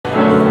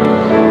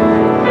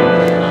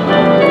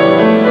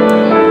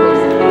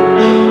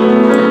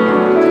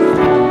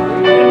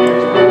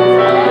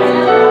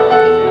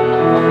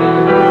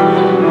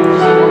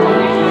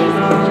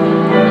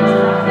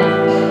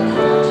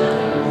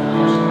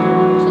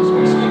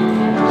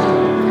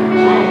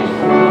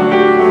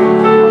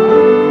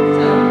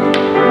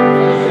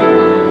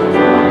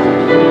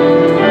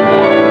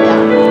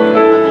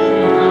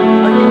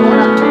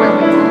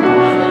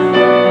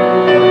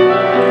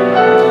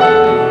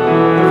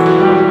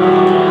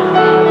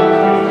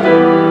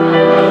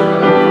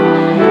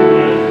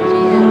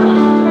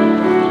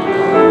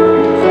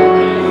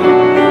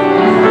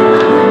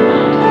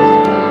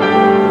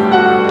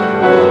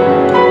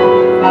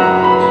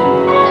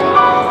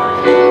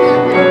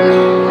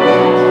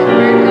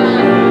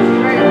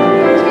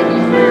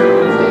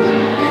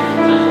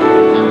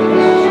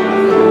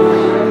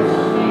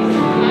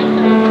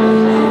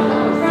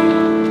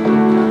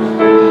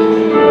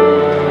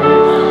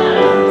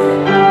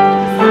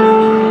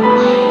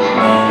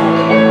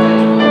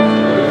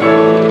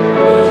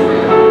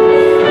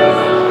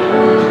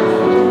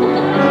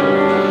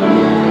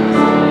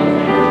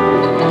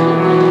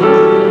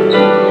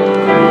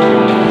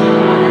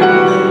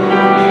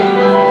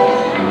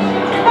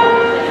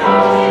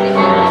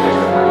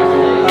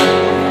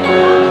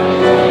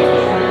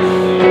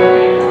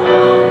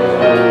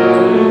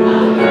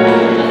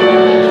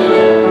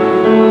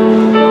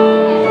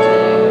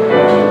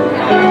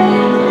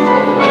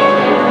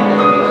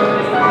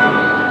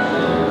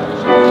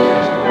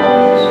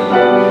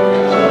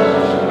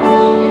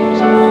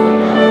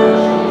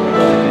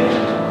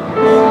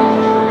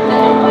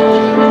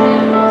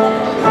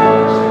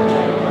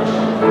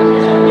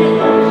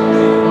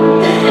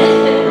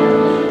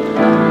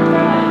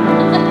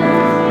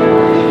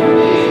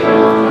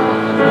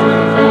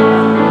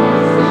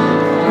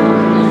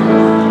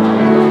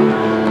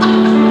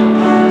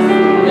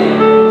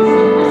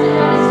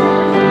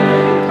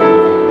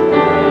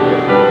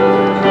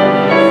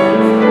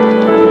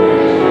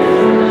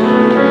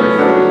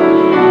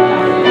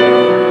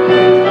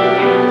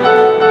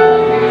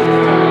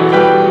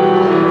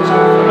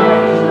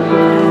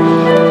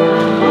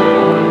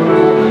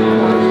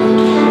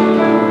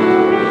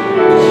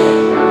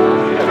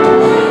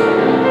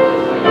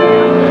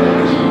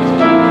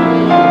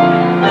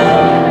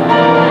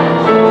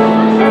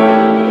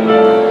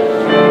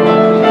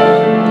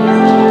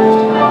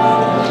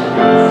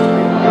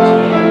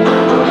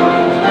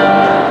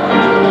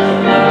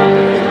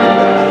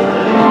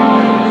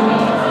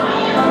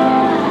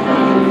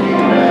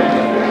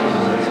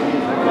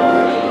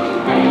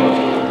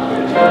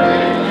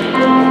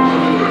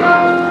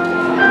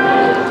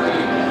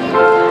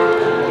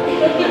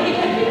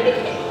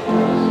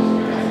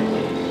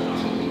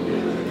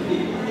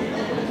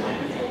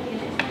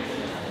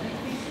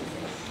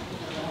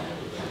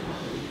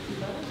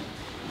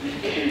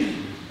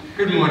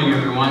Good morning,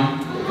 everyone,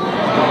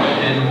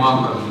 and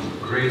welcome.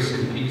 Grace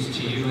and peace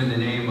to you in the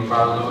name of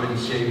our Lord and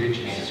Savior,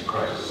 Jesus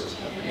Christ.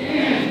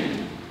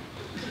 Amen.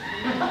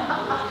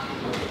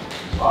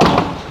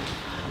 Wow.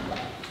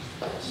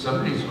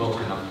 Somebody's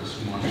woken up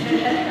this morning.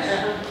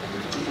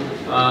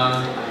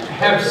 I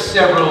have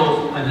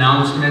several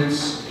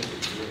announcements.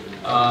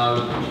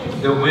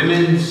 The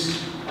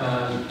women's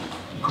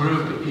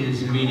group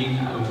is meeting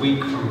a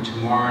week from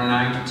tomorrow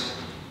night,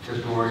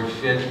 February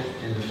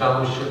 5th, in the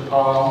Fellowship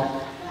Hall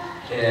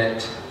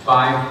at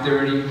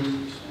 5:30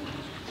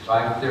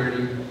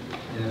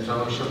 in the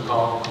Fellowship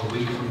Hall a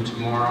week from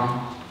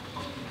tomorrow.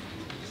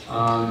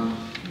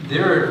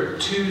 There are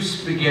two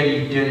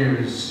spaghetti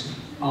dinners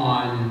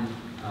on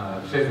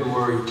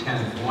February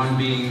 10th, one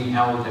being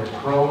held at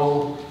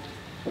Crowell,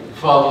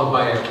 followed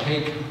by a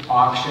cake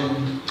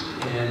auction,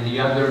 and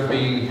the other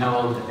being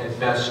held at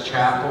Best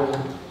Chapel,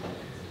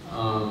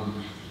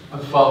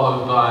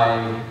 followed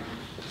by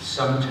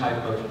some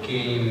type of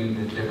game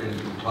that they're going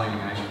to be playing.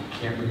 I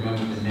can't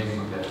remember the name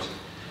of it.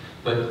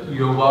 But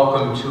you're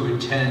welcome to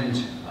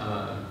attend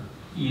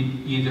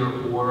either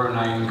or, and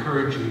I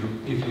encourage you,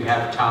 if you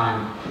have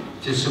time,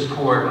 to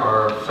support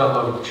our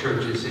fellow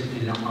churches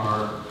in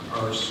our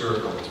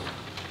circle.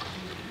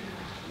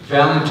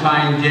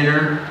 Valentine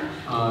dinner,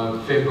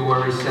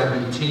 February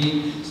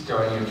 17th,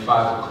 starting at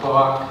 5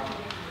 o'clock.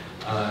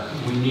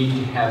 We need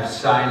to have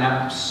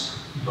sign-ups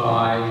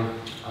by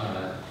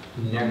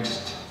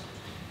next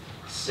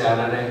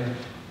Saturday,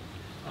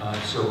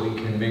 so we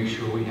can make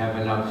sure we have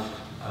enough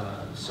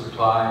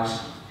supplies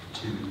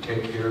to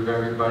take care of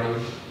everybody.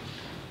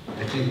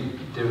 I think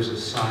there's a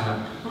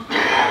sign-up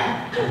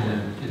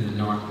in the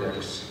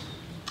narthex.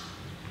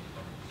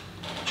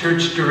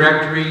 Church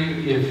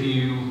directory, if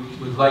you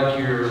would like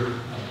your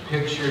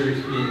picture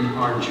in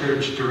our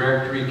church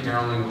directory,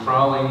 Carolyn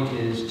Crawley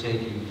is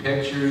taking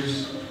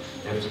pictures,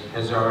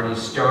 has already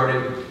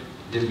started.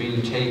 They're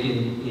being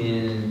taken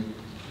in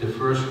the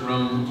first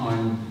room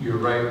on your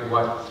right,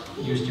 what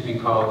used to be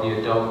called the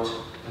adult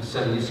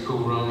Sunday school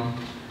room.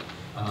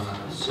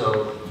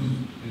 So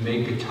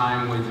make a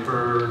time with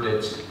her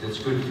that's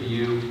good for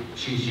you.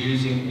 She's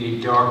using a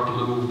dark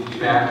blue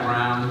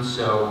background,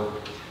 so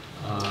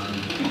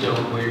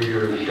don't wear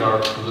your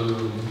dark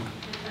blue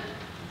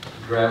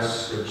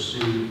dress or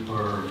suit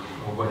or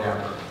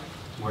whatever.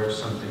 Wear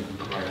something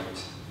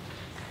bright.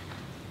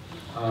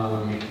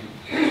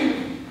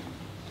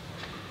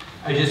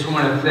 I just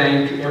want to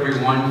thank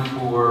everyone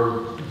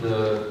for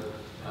the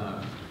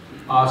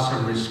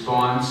awesome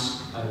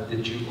response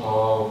that you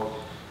all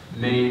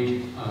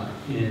made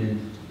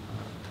in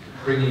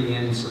bringing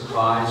in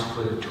supplies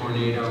for the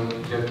tornado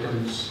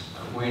victims.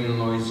 Wayne and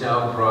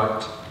Loiselle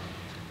brought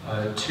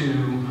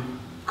 2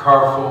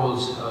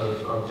 carfuls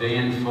or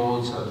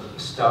vanfuls of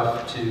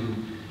stuff to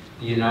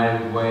the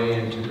United Way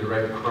and to the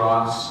Red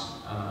Cross.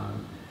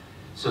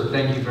 So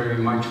thank you very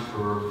much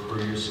for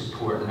your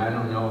support. And I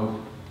don't know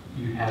if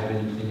you have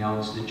anything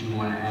else that you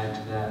want to add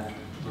to that,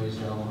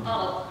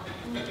 Loiselle?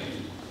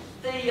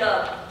 The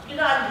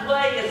United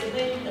Way is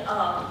being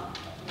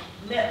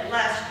met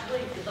last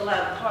week, at the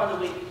latter part of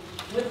the week,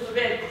 with the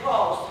Red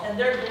Cross, and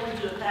they're going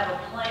to have a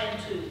plan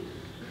to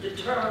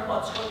determine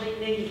what's going to be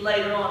needed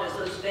later on as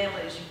those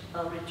families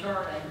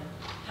return, and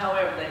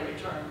however they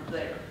return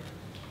there.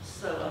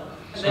 So,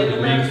 they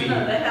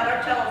have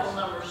our telephone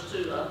numbers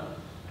to.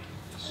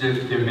 So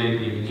there may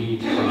be a need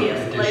for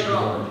yes, later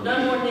on. No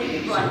more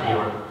needed right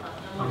support. now.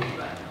 No more needed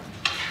right now.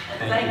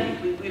 And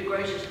thank you. We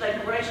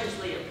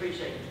graciously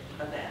appreciate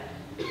that.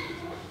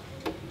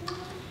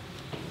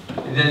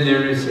 And then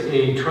there is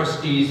a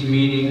trustees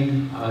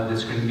meeting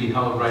that's going to be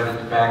held right at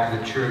the back of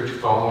the church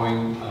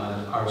following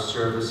our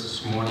service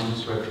this morning.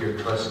 So if you're a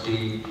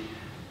trustee,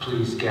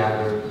 please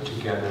gather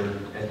together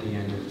at the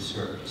end of the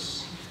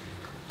service.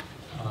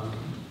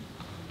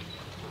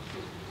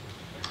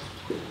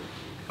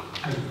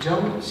 I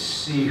don't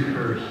see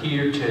her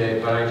here today,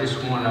 but I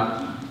just want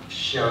to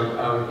shout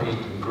out a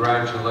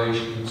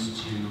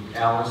congratulations to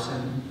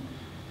Allison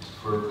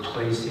for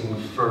placing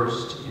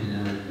first in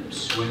a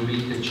swim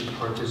meet that she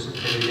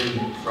participated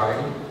in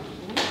Friday.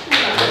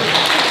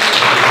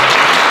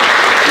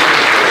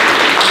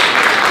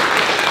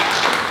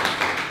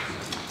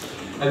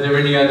 Are there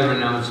any other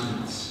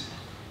announcements?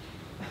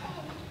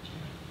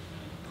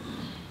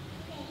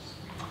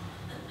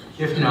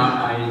 If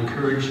not, I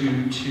encourage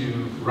you to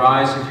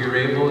rise if you're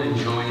able and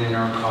join in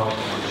our call to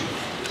worship.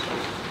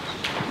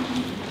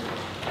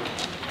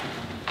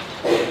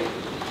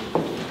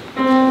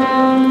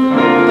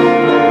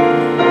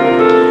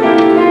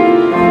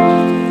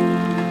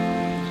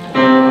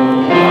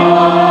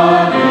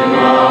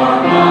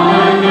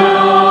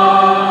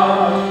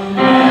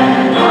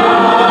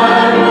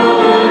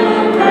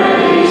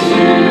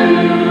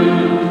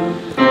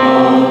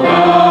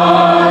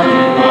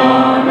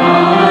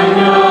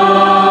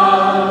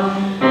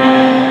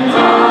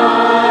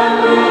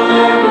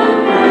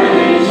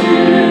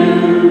 You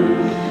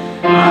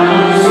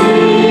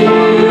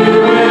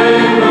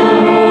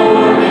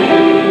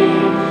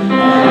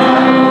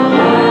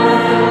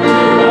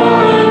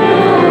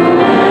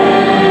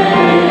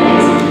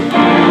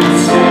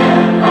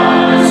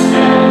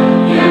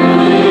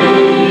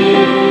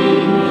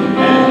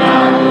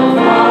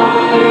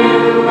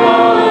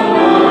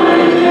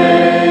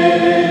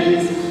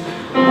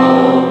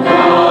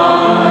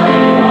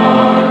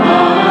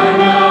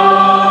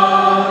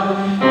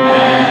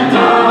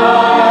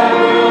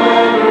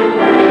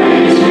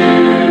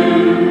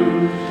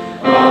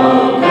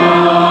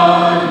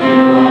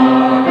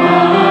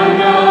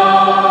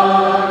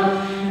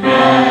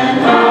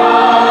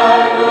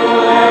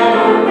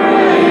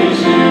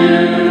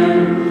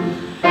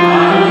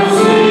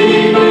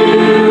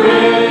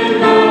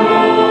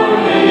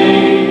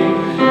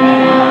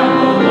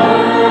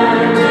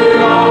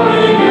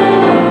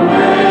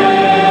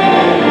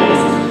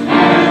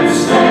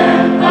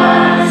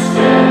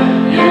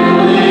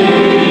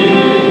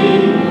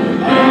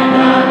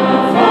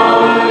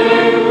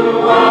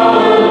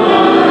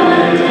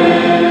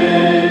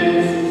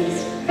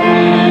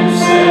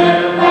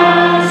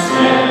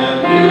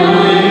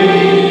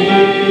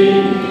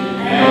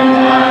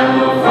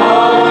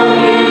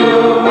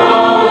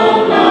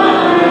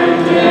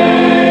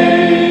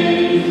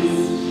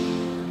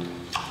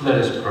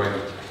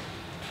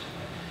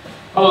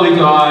Holy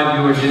God,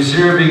 you are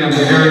deserving of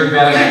the very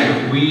best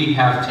that we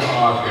have to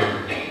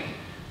offer.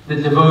 The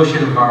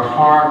devotion of our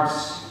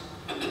hearts,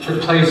 the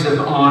place of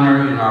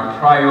honor in our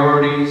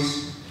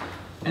priorities,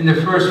 and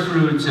the first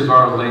fruits of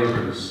our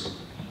labors.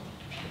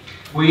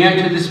 We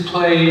enter this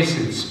place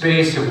and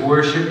space of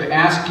worship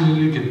asking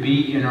you to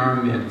be in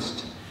our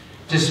midst,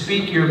 to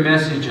speak your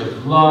message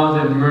of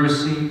love and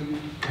mercy,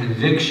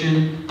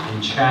 conviction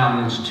and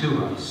challenge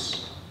to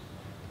us.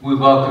 We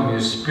welcome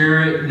your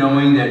Spirit,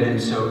 knowing that in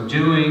so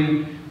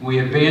doing, we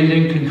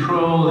abandon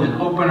control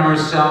and open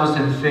ourselves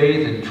in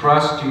faith and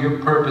trust to your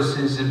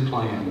purposes and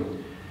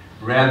plan,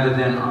 rather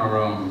than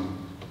our own.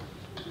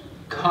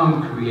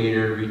 Come,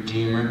 Creator,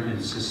 Redeemer,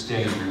 and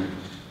Sustainer,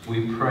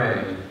 we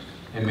pray,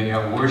 and may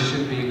our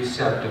worship be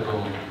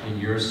acceptable in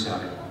your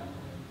sight.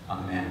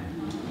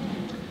 Amen.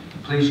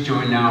 Please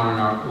join now in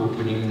our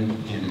opening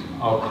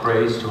hymn, All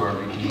Praise to our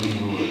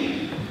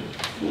Redeeming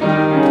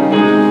Lord.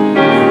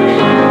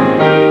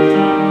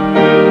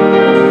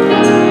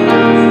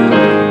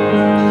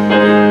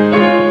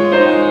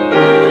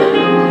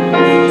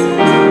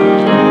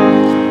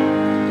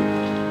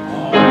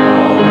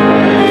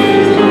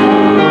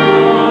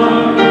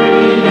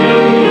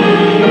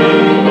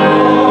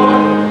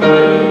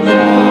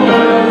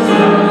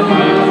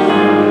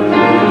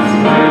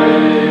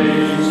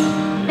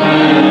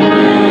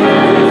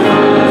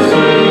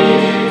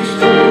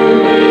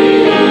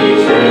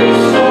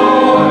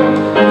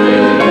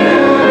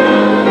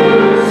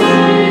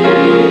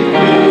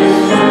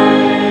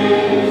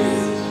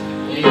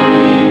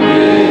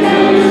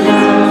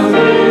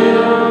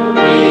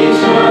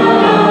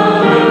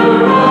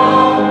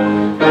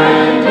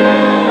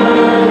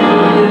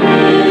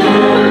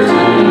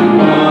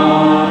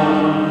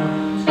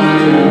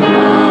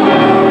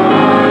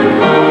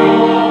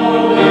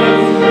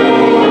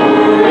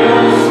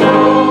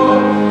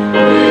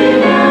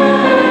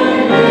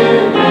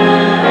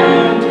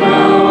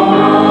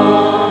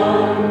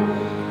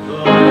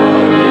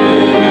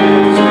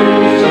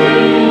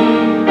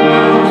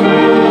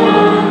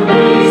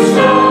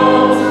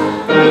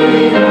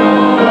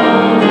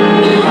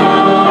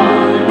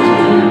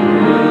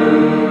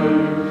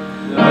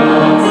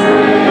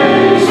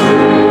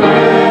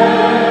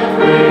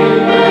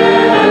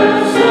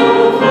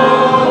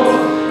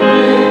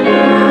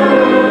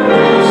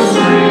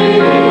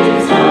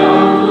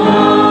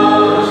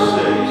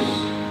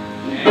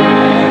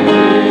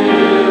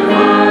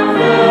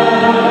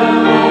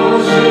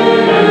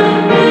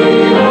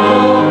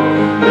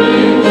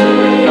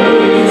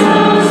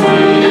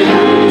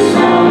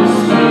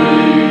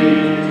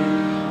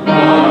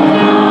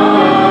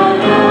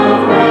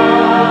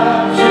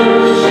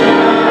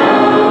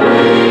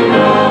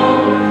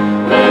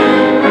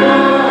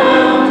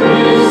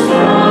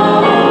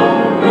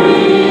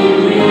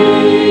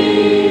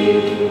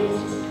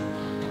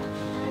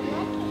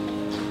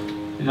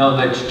 Now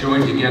let's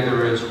join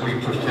together as we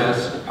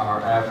profess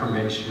our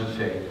affirmation of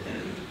faith.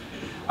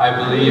 I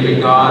believe in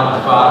God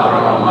the Father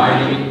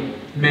Almighty,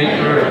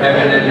 maker of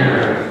heaven and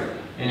earth,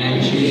 and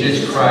in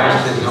Jesus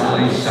Christ, his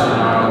only Son,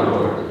 our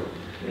Lord,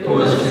 who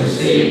was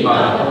conceived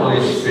by the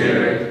Holy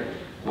Spirit,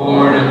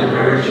 born of the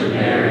Virgin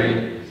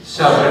Mary,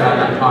 suffered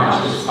under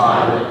Pontius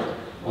Pilate,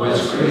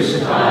 was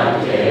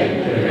crucified,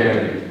 dead, and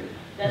buried.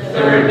 The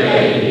third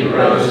day he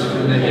rose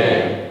from the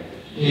dead.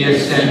 He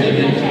ascended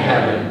into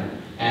heaven,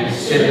 and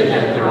sitteth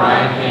at the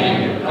right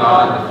hand of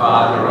God the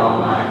Father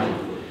Almighty.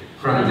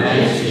 From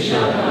thence he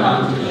shall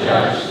come to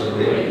judge the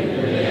living and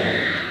the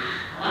dead.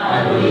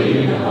 I believe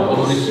in the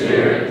Holy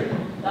Spirit,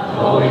 the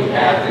Holy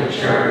Catholic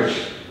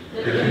Church,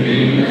 the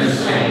communion of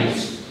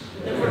saints,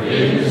 the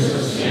forgiveness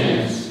of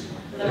sins,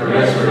 the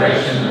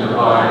resurrection of the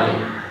body,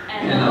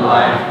 and the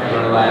life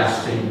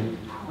everlasting.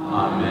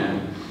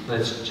 Amen.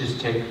 Let's just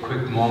take a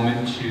quick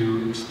moment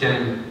to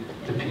extend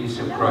the peace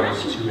of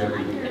Christ to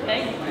everyone.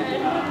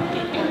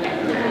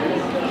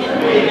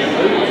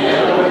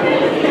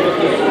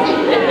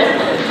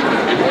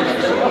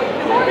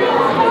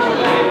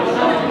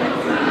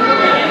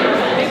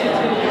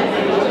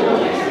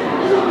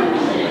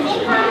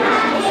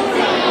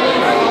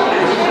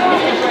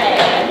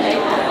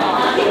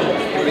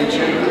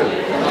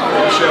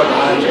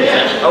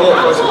 I won't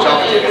post a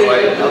chocolate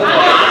anyway.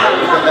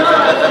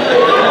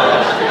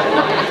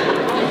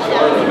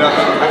 No,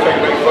 I can't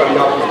make fun of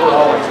y'all because we're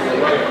always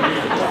together.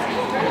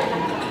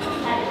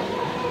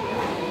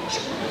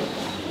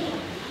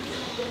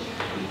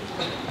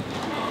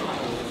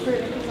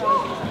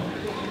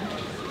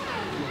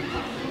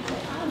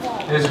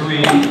 As we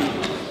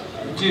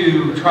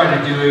try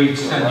to do each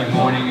Sunday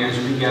morning as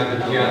we gather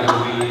together,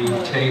 we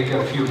take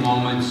a few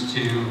moments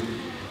to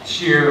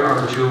share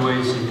our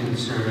joys and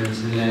concerns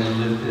and then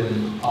lift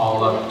them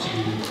all up to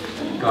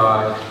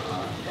God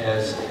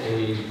as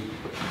a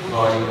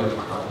body of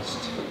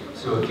Christ.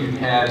 So if you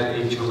have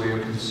a joy or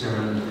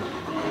concern,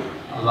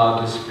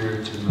 allow the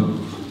Spirit to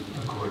move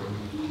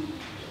accordingly.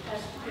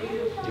 Pastor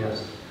Peter?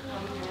 Yes.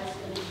 I'm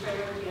asking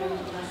prayer again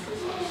for my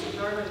sister,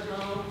 Suburban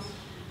Gomes.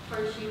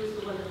 First, she was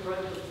the one that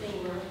broke a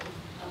femur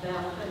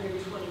about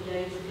 120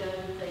 days ago.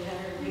 They had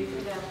her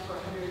recent out for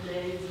 100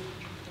 days,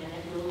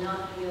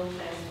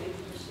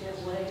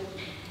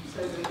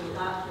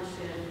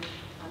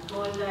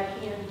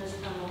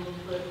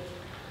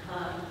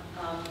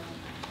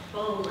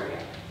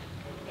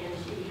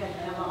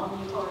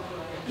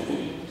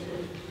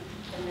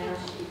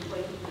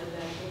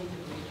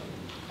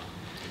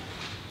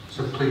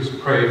 So please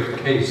pray for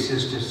Kate's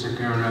sister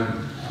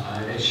Sigurna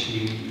as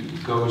she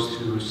goes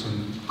through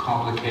some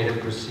complicated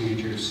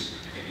procedures.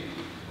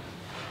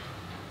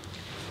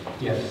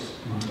 Yes.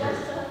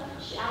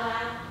 Just shall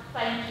I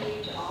thank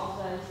you to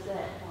all those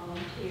that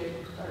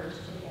volunteered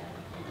Thursday.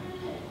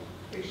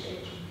 I appreciate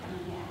you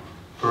coming out.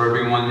 For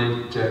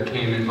everyone that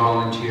came and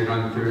volunteered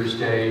on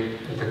Thursday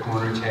at the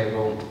corner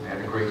table, we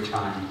had a great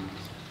time.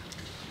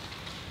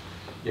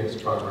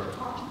 Yes, Barbara.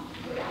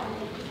 We all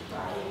need to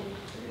pray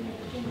for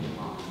Junior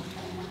Longman's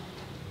family.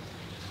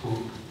 Who?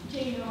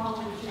 Junior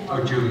Longman's family.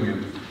 Oh,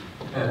 Junior.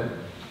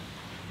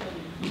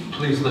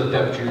 Please lift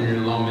up Junior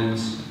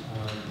Loman's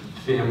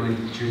family.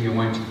 Junior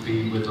went to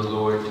be with the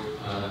Lord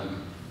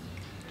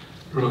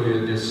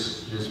earlier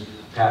this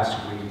past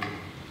week.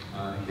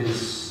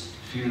 His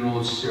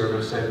funeral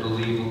service, I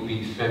believe, will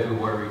be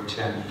February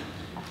 10th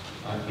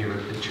here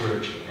at the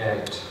church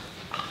at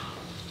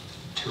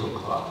 2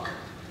 o'clock.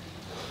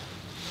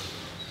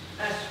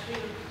 Pastor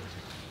Peter.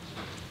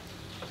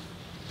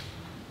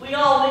 We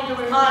all need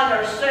to remind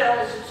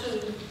ourselves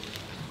to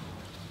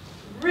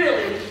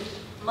really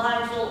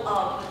mindful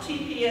of the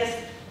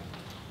TPSD,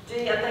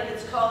 I think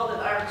it's called, that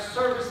our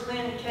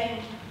servicemen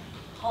came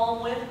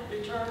home with,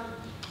 returned.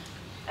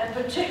 And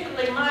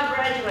particularly my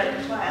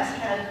graduating class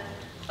had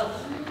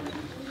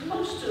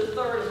close to a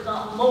third, if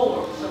not more,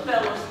 of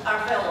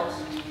our fellows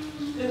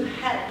who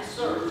had to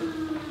serve.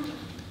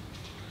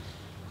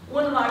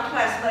 One of my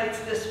classmates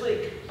this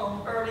week,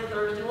 on early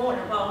Thursday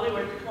morning, while we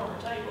were at the corner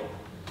table,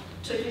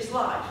 took his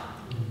life.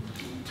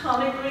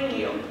 Tommy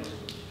Greenhill.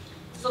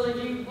 Some of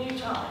you knew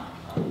Tommy.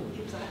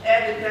 He was an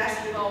avid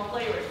basketball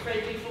player at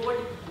Fred B. Ford,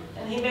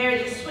 and he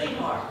married his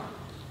sweetheart,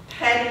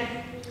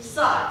 Patty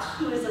Sykes,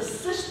 who is a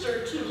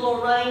sister to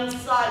Lorraine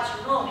Sykes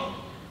Roney,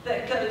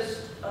 that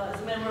goes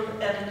as a member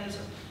of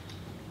Ebenezer.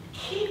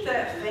 Keep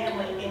that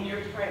family in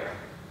your prayer.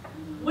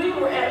 We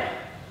were at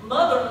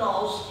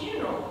mother-in-law's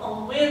funeral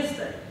on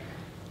Wednesday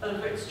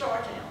over at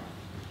Startown,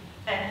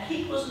 and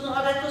he was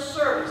not at the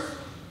service.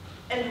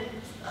 And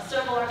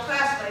several of our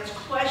classmates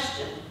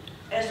questioned,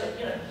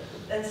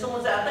 and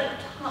someone said, I think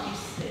Tommy's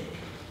sick.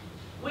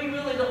 We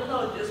really don't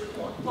know at this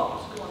point what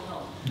was going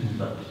on.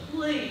 But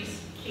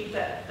please keep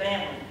that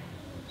family,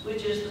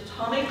 which is the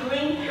Tommy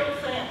Greenhill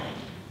family,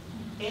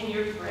 in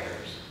your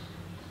prayers.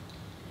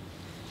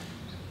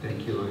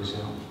 Thank you,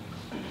 Lizelle.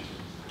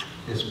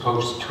 This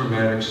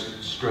post-traumatic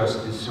stress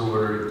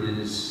disorder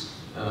is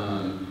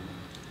a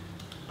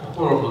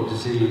horrible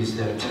disease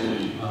that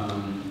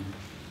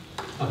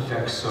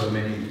affects so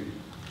many.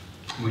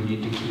 We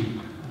need to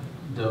keep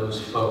those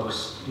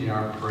folks in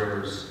our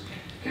prayers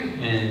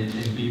and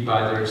be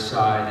by their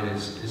side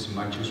as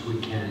much as we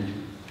can.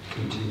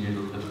 Continue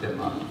to lift them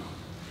up.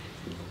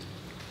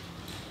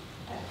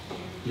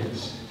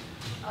 Yes.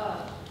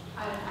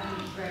 I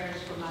need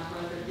prayers for my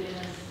brother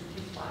Dennis and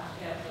his wife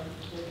Evelyn.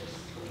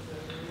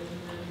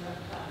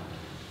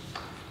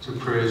 So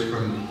prayers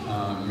from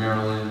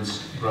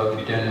Marilyn's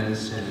brother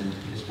Dennis and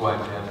his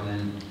wife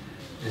Evelyn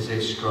as they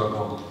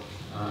struggle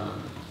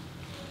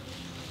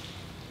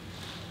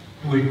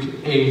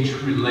with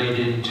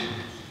age-related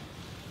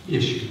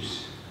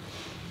issues.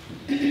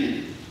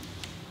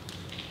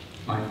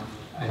 Mike,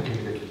 I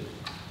take it.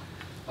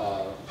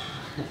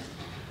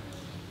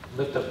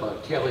 Lift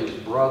up Kelly's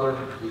brother.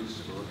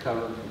 He's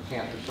recovering from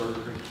cancer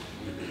surgery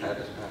he had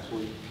this past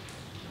week.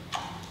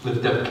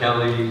 Lift up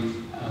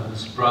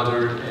Kelly's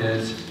brother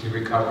as he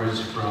recovers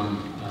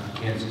from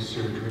cancer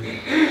surgery.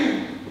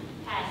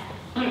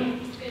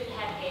 It's good to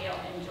have Gail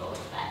and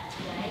Joyce back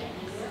today.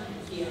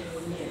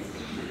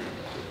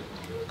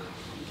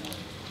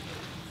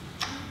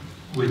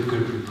 With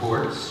good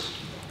reports.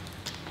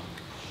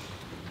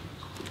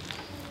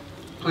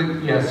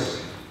 Please,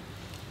 yes.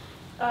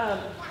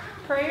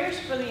 Prayers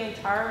for the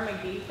entire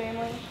McGee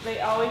family.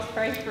 They always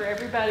pray for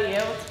everybody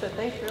else, but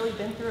they've really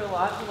been through a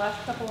lot the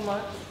last couple of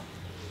months.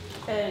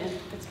 And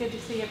it's good to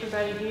see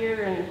everybody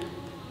here, and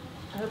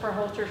I hope our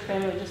whole church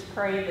family just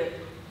pray that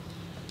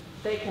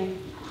they can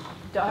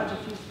dodge a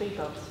few speed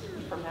bumps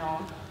from now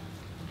on.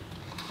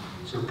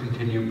 So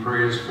continue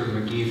prayers for the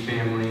McGee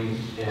family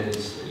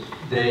as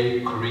they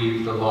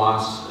grieve the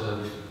loss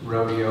of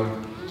Rodeo,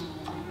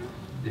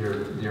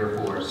 their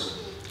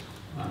horse,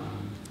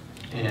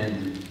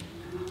 and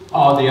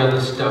all the other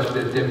stuff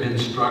that they've been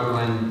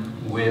struggling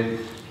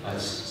with,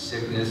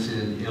 sickness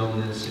and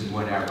illness and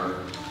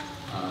whatever.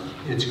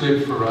 It's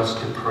good for us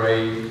to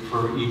pray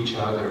for each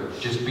other.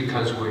 Just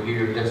because we're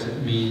here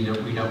doesn't mean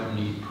that we don't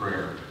need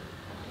prayer.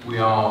 We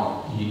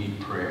all need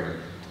prayer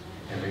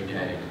every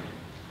day.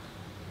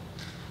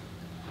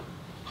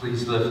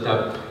 Please lift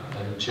up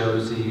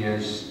Josie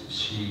as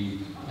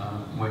she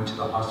went to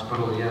the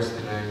hospital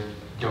yesterday.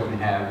 Don't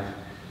have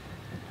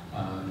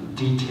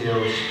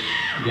details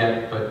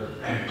yet,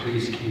 but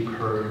please keep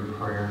her in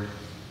prayer.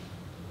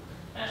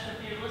 Pastor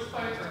Peter, let's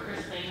pray for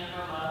Christine and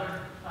her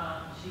mother.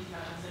 She's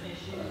having some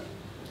issues,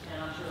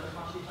 and I'm sure that's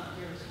why she's not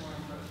here this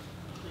morning, but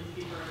please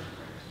keep her in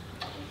prayers.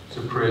 So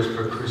prayers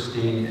for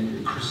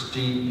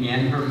Christine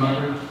and her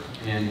mother,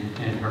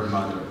 and her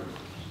mother.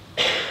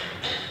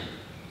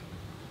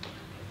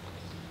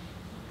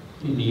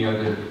 Any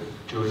other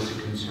joys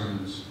or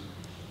concerns?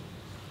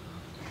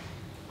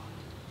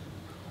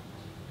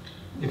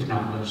 If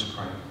not, let us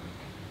pray.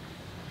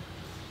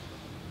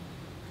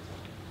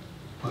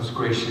 Most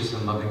gracious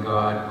and loving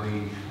God,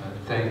 we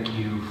thank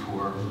you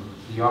for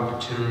the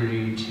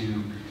opportunity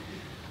to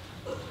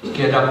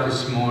get up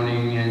this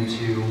morning and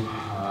to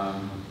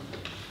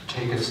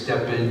take a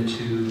step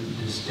into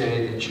this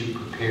day that you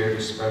prepared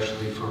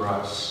especially for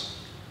us.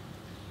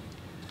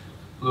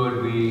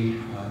 Lord, we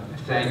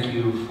thank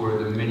you for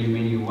the many,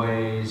 many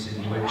ways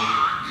in which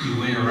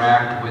you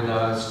interact with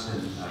us,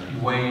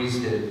 and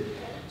ways that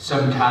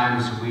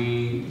sometimes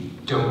we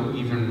don't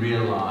even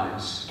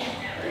realize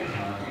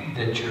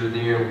that you're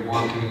there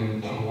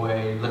working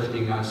away,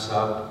 lifting us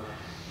up,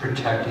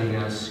 protecting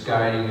us,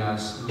 guiding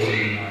us,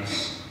 leading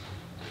us.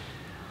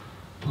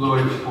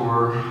 Lord,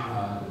 for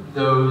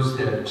those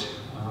that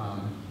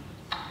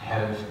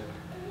have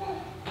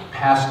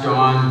passed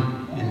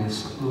on in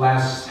this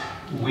last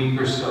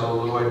week or so,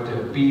 Lord,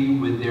 to be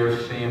with their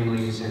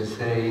families as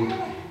they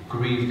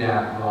grieve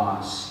that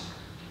loss.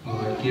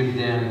 Lord, give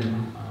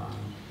them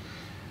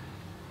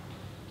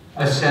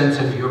a sense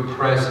of your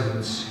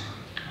presence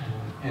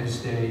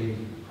as they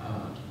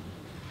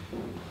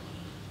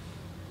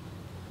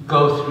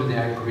go through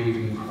that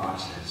grieving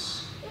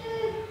process.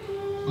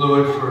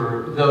 Lord,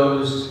 for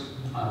those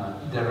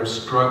that are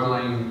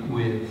struggling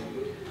with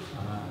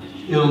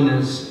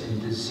illness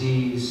and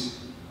disease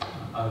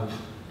of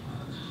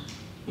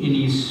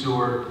any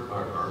sort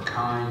or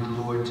kind,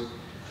 Lord,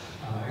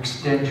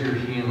 extend your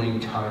healing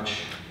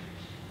touch.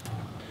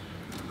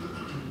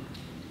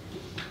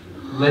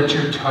 Let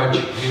your touch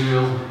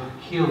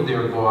heal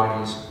their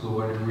bodies,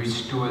 Lord, and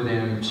restore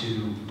them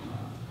to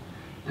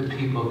the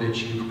people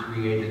that you've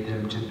created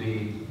them to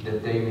be,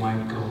 that they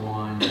might go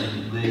on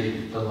and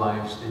live the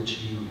lives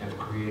that you have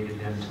created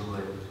them to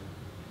live.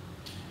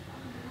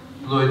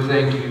 Lord,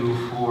 thank you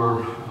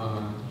for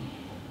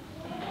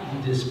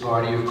this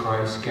body of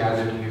Christ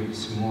gathered here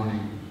this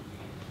morning.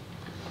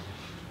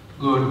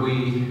 Lord,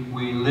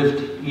 we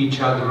lift each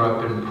other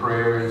up in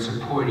prayer and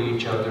support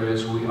each other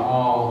as we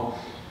all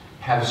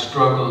have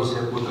struggles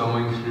that we're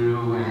going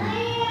through,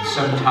 and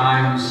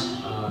sometimes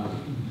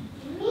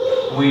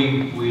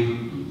we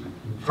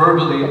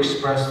verbally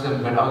express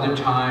them, but other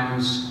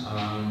times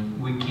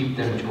we keep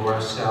them to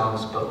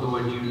ourselves. But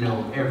Lord, you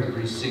know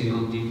every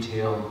single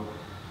detail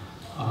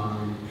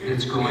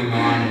that's going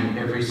on in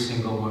every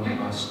single one of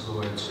us,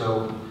 Lord.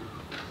 So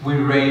we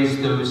raise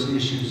those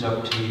issues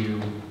up to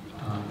you,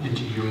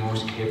 into your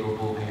most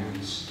capable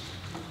hands.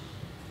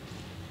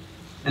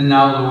 And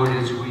now, Lord,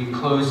 as we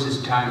close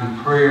this time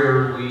of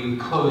prayer, we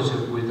close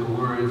it with the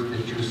words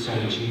that your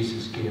Son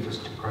Jesus gave us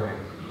to pray.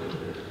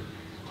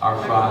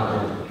 Our Father,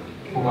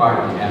 who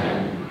art in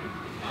heaven,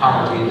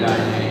 hallowed be thy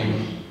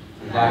name.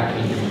 Thy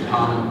kingdom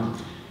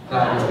come,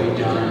 thy will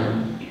be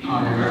done,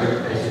 on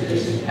earth as it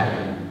is in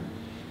heaven.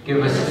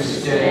 Give us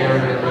this day our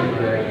daily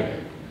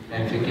bread,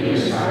 and forgive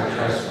us our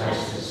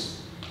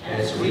trespasses,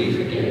 as we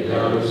forgive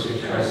those who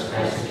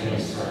trespass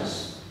against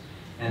us.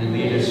 And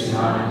lead us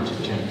not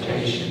into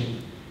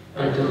temptation,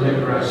 but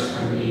deliver us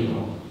from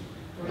evil.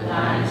 For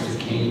thine is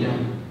the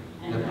kingdom,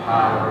 and the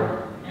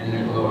power, and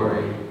the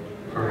glory,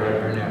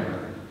 forever and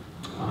ever.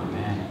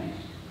 Amen.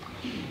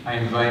 I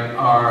invite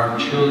our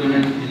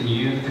children and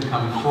youth to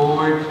come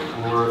forward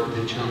for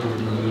the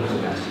children and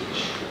youth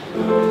message.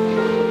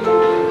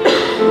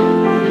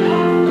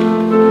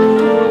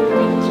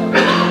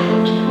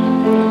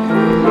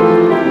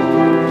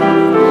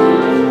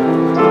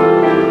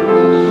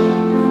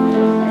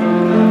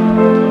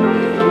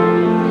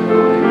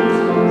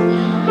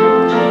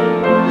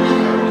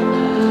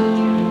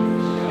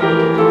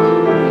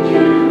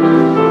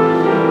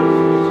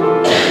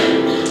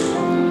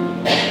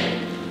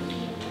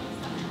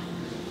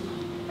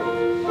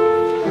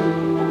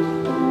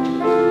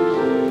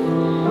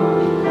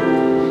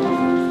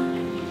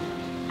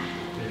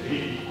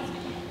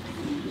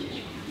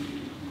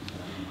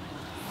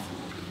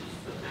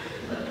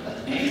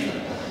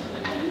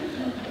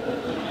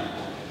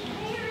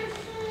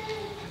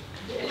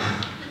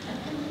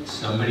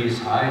 Somebody's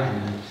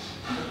hiding.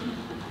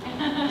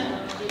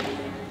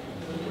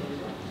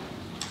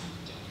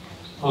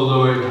 Oh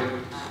Lord,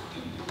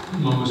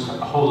 most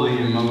holy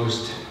and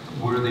most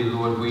worthy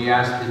Lord, we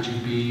ask that you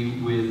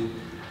be with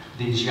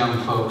these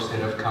young folks that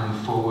have come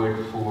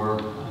forward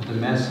for the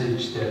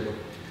message that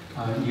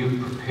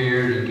you've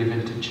prepared and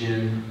given to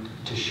Jim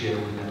to share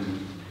with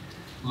them.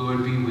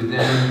 Lord, be with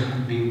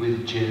them, be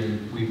with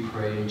Jim, we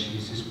pray in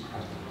Jesus'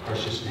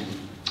 precious name.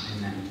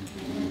 Amen.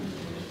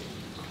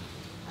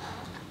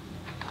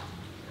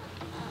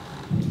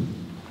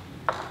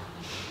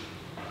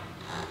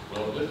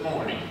 Well, good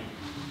morning.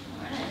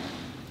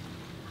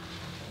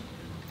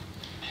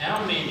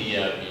 How many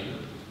of you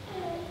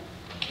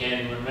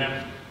can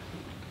remember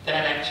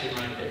that action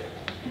right there?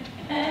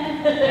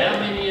 How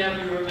many of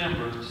you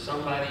remember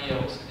somebody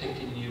else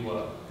picking you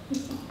up?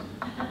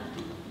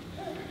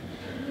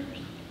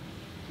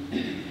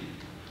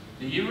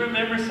 Do you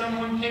remember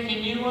someone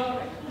picking you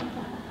up?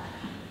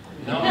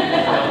 No.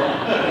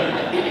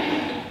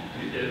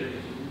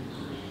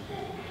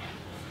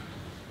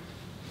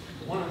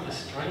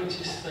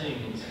 strangest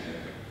things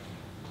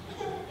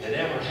that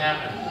ever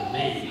happened to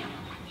me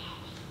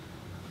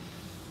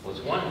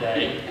was one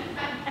day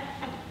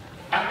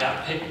I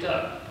got picked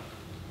up.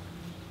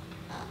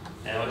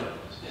 Now, it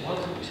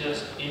wasn't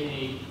just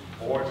any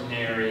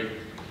ordinary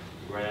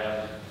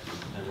grab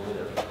and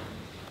lift.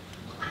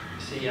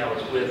 You see, I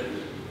was with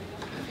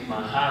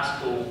my high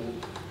school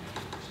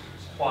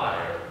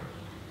choir,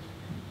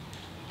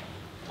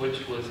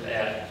 which was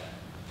at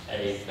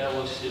a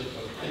Fellowship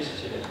of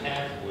Christian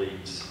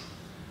Athletes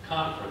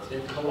conference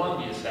in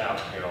Columbia,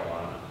 South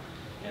Carolina,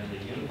 in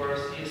the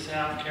University of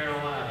South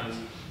Carolina's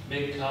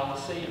big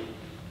Coliseum.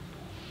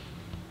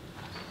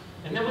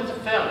 And there was a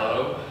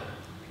fellow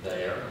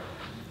there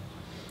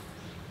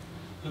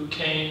who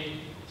came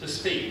to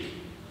speak.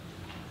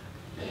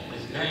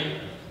 His name,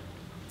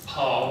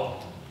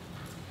 Paul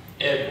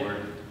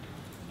Edward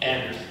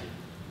Anderson.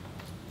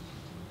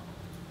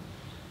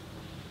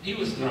 He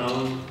was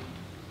known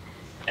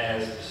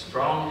as the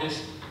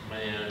strongest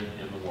man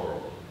in the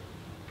world.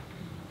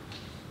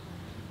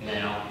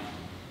 Now,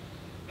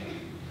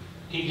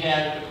 he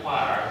had the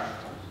choir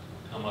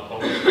come up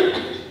on the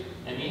stage,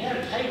 and he had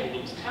a table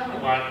that was kind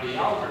of like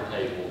the altar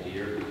table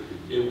here.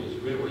 It was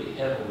really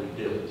heavily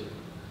built.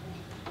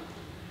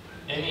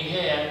 And he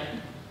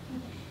had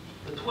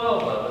the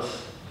 12 of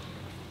us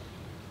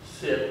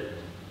sit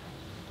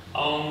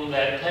on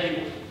that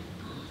table.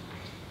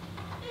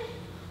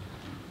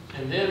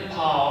 And then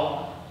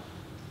Paul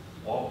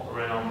walked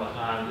around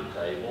behind the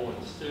table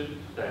and stood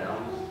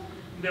down.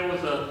 There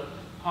was a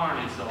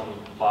harness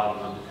on the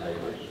bottom of the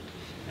table.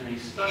 And he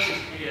stuck his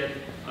head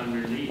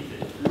underneath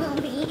it.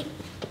 Mommy.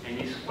 And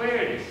he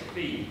squared his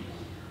feet.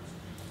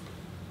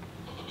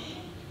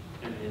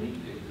 And then he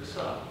picked us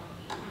up.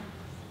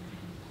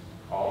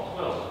 All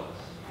 12 of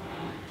us.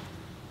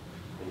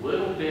 A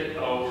little bit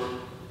over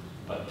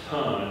a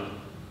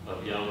ton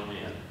of young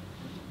men.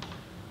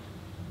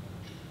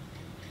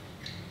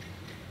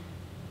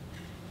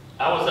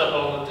 I was up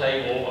on the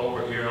table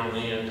over here on the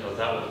end because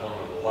I was one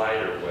of the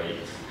lighter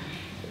weights.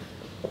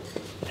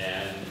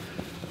 And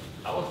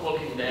I was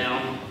looking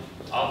down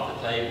off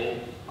the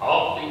table,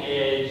 off the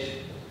edge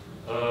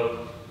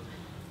of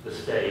the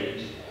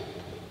stage.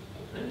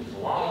 And it was a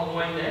long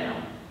way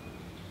down.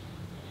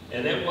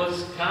 And it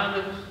was kind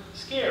of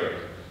scary.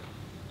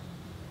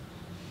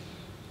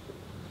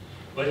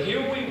 But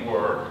here we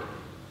were,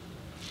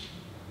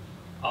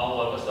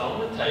 all of us on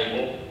the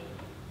table,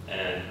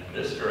 and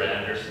Mr.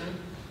 Anderson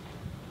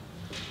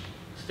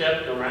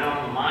stepped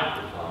around the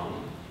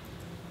microphone,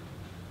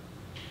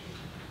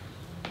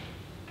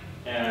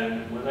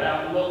 and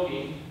without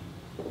looking,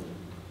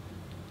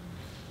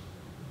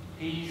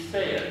 he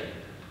said,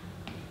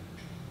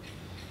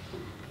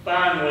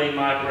 "Finally,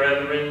 my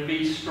brethren,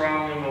 be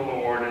strong in the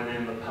Lord and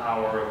in the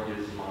power of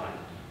his might.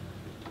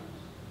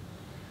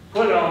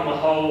 Put on the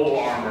whole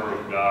armor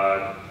of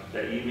God,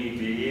 that ye may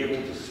be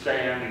able to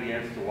stand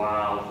against the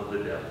wiles of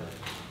the devil."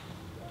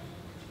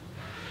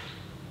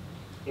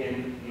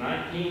 In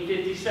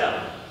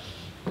 1957,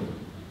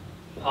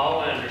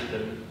 Paul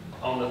Anderson,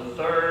 on the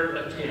third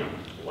attempt,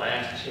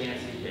 last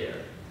chance he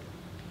had,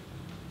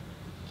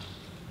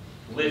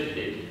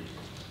 lifted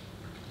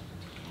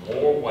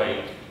more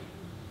weight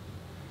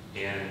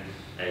in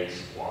a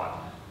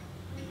squat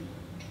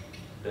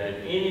than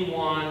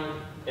anyone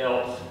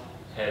else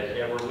had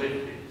ever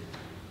lifted.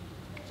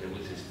 It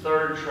was his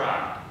third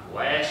try,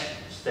 last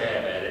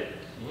stab at it.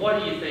 And what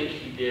do you think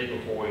he did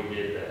before he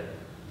did that?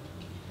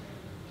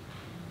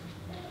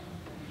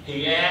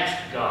 He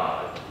asked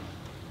God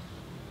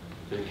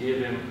to give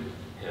him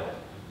help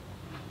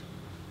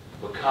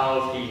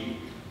because he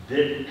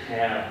didn't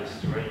have the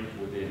strength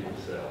within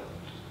himself.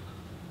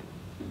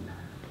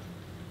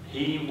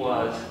 He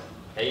was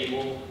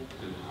able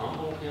to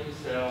humble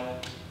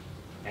himself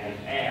and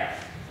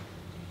ask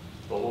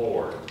the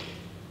Lord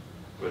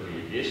for the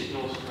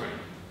additional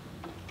strength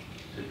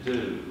to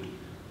do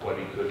what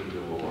he couldn't do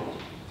alone.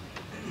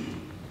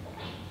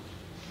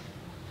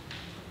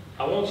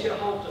 I want you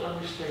all to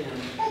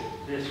understand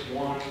this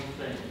one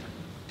thing.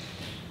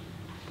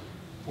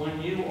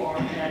 When you are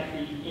at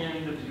the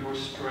end of your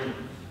strength,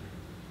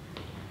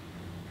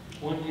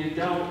 when you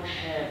don't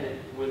have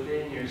it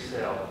within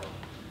yourself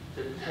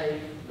to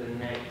take the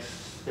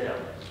next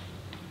step,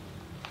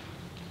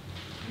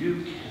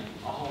 you can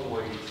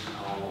always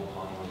call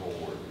upon the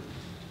Lord.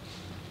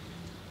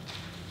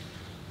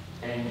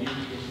 And you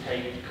can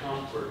take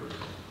comfort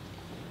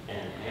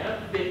and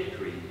have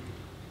victory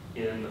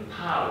in the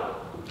power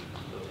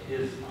of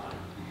his might.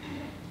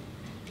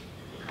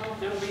 Because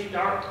there'll be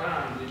dark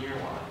times in your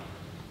life.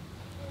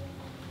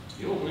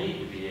 You'll need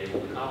to be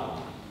able to call on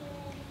him.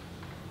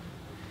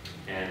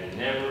 And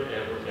never,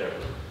 ever,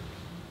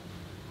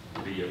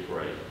 ever be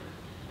afraid.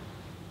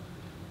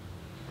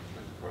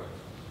 Let's pray.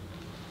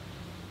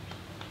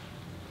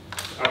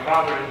 Our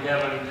Father in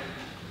heaven,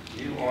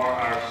 you are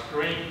our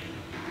strength.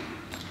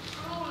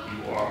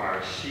 You are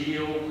our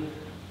shield.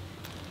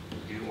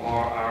 You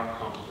are our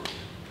comfort.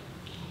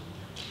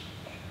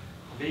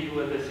 Be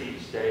with us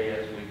each day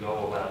as we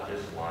go about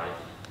this life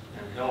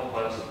and help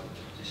us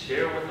to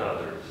share with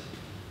others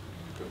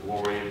the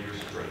glory of your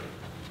strength.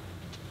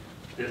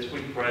 This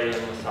we pray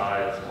in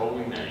Messiah's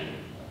holy name.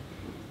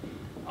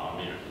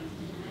 Amen.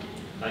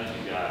 Thank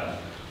you, guys.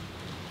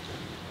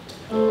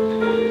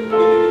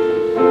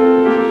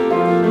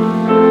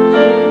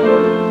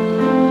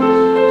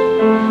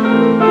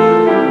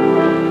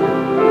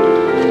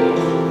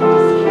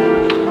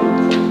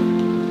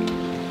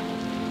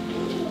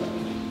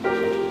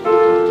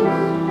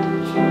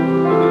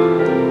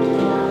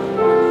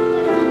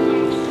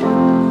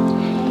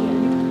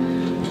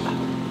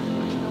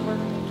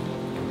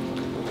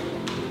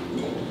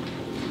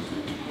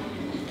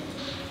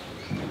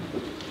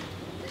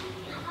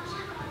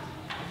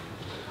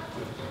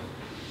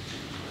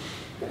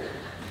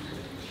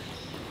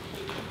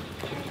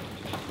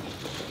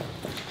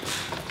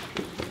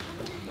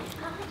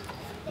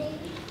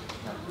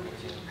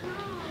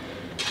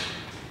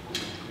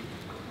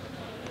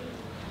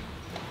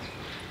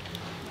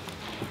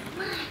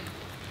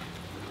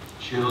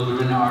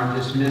 Children are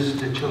dismissed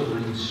to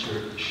children's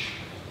church.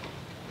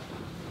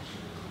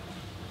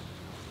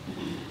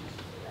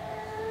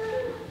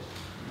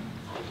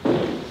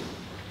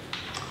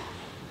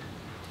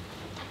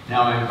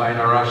 Now I invite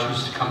our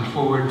ushers to come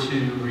forward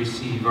to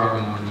receive our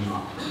morning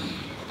offering.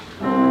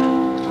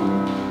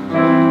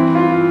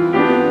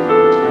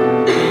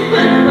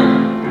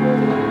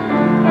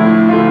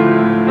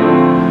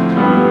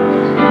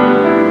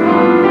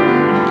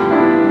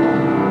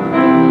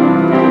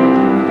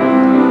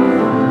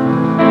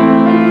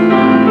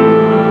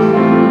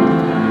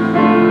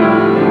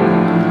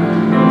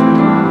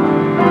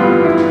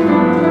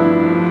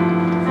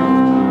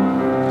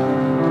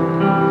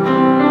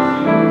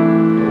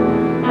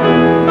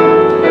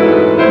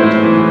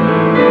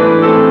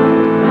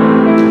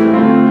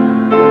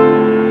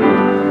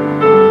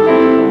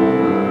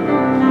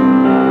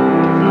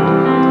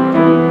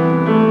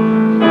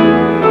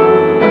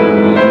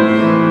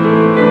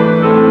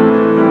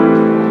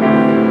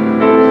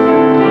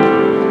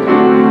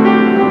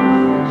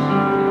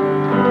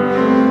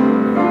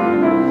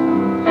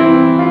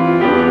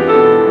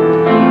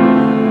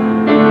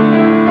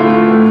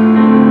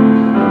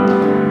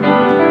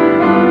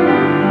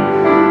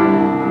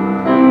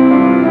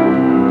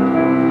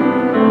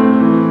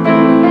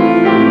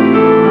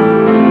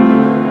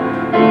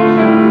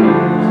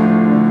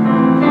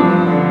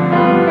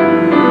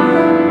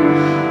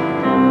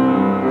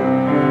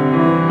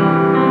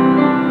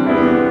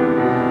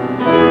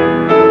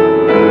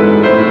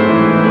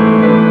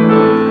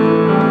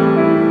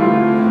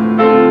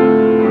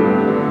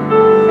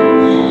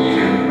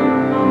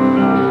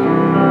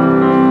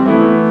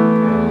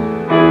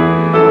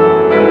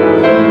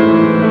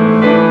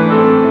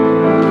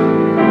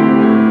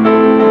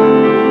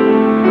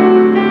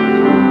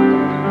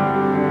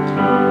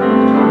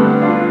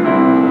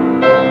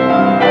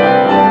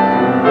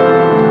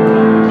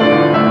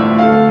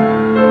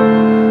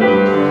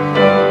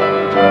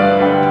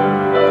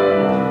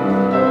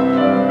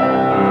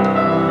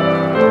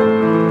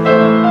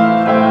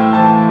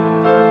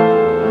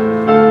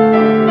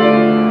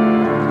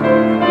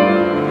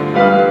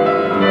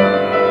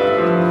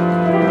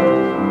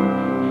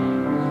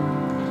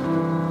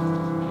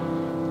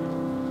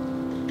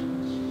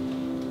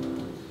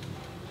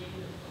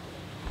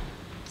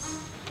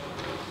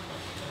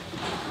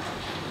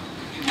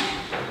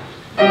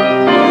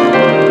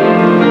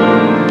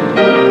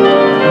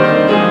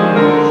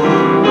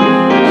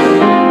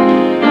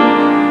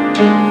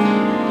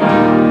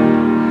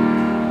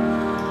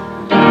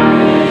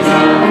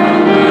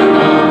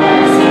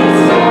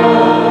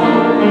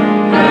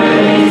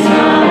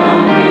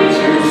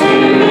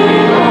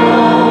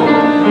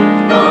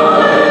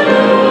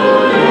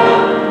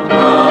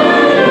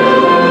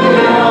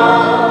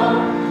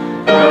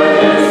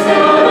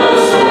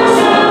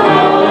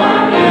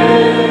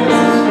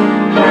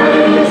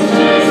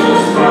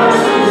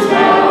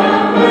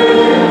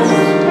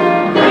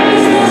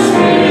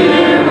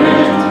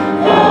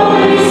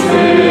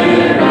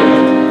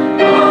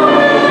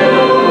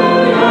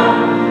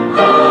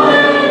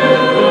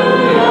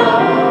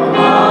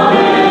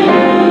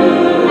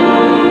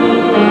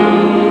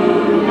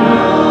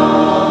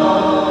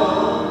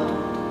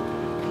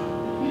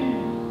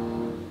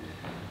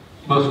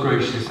 Most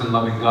gracious and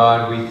loving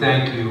God, we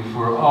thank you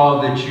for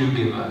all that you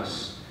give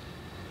us.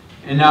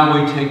 And now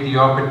we take the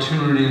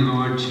opportunity,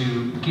 Lord,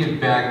 to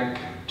give back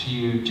to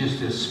you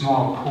just a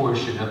small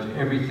portion of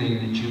everything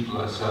that you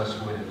bless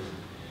us with.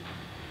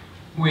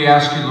 We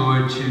ask you,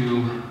 Lord,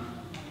 to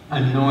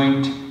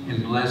anoint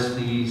and bless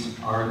these,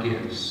 our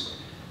gifts.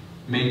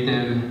 Make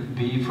them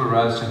be for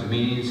us a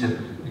means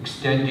of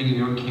extending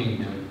your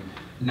kingdom,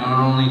 not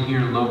only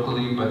here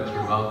locally, but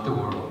throughout the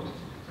world.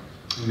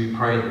 And we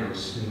pray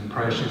this in the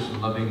precious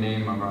and loving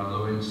name of our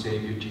Lord and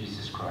Savior,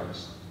 Jesus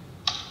Christ.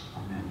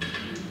 Amen.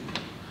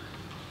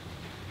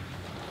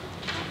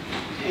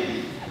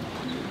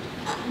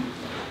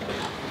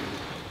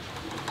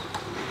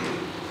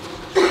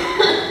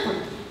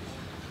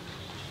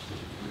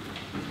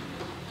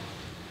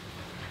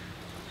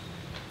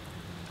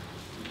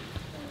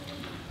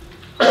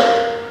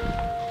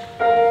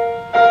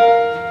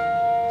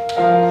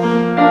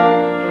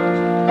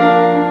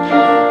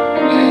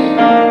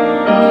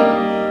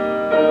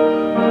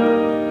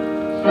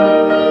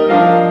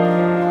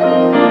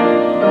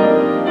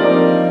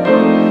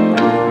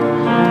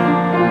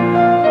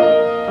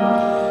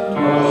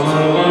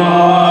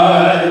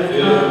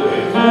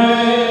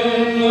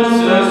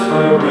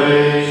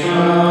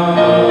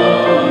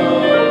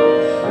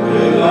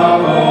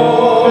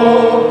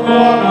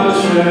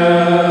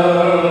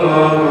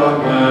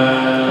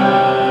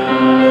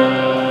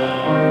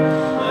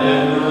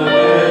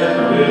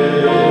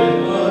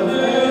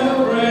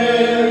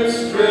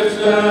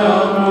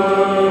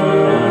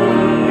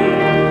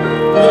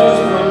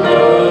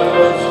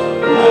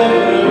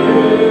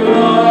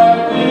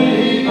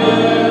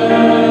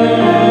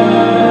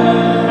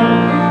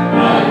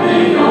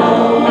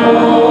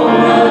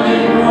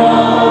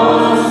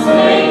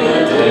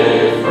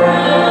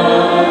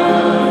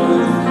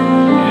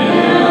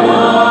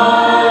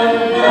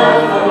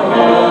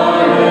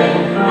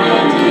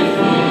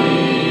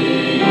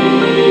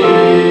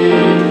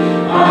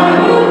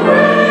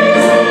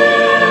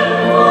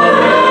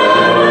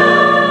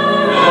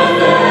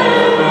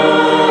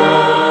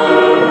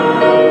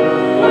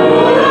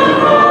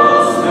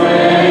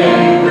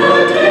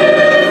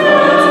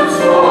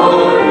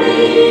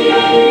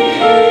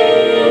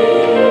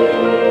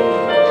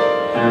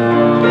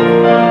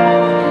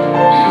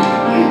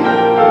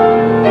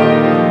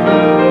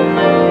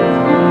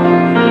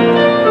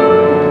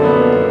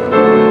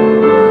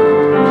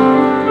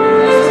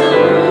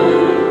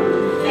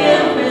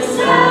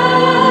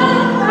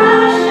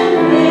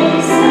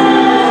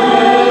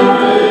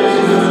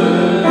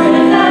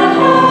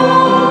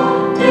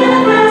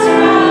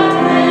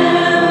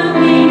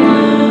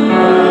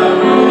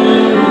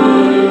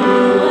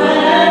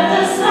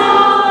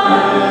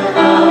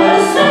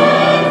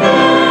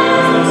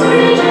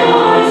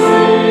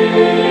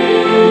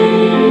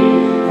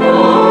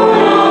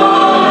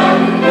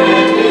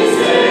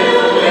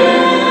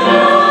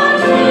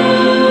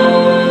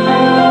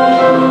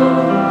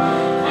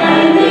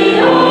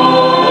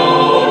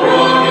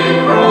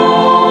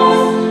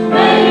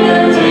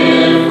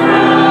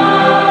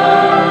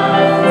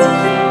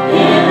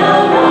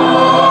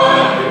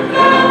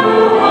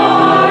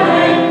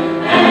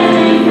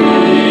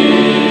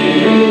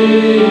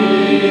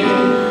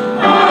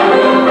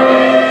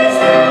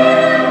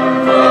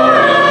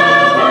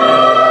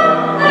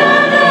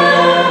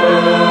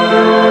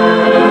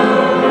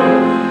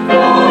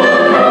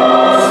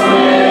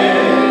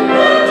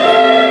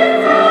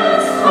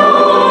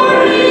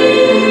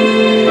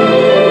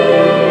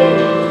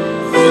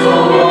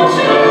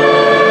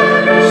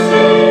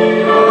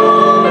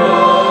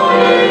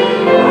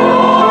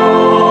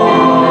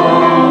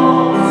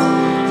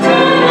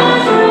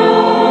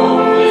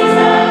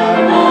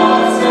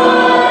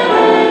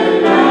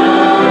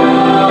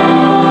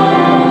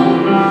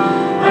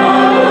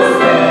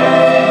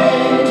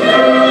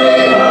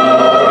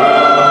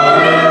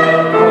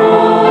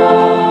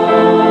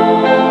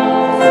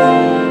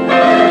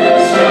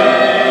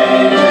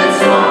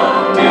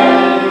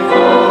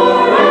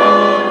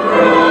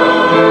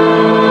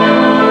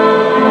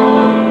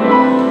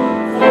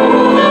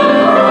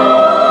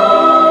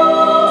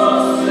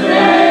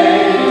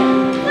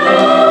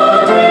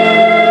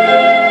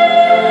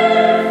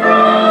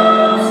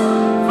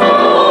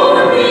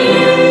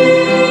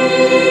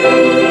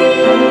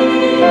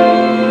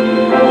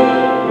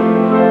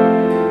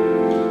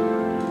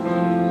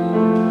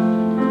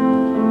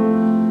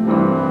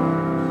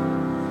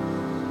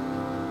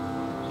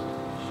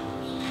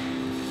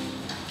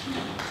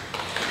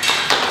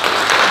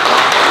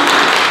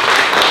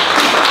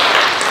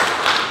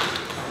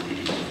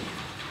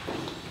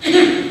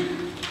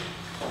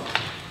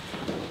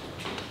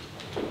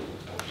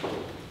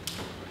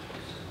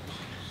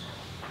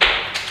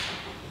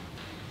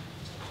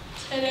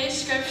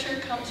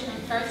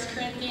 passage from 1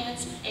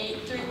 Corinthians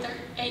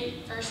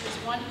 8 verses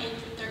 1, 8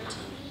 through 13.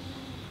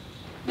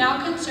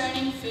 Now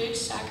concerning food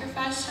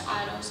sacrificed to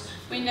idols,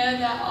 we know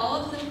that all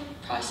of the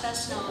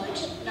processed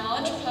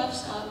knowledge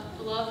puffs up,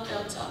 love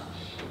builds up.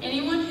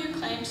 Anyone who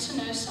claims to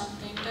know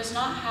something does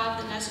not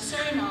have the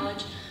necessary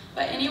knowledge,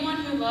 but anyone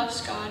who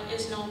loves God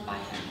is known by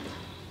him.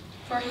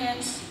 For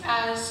hence,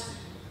 as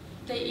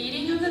the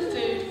eating of the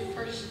food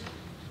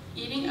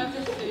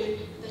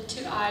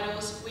to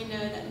idols, we know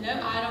that no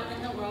idol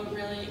in the world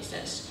really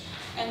exists,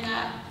 and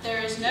that there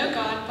is no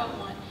God but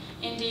one.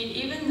 Indeed,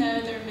 even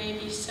though there may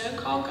be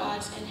so-called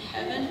gods in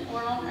heaven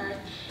or on earth,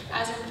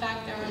 as in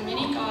fact there are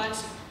many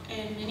gods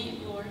and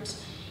many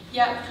lords,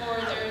 yet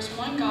for there is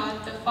one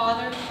God, the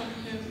Father, from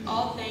whom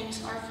all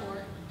things are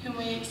for, whom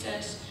we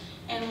exist,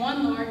 and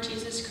one Lord,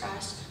 Jesus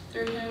Christ,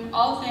 through whom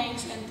all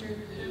things and through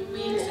whom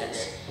we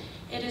exist.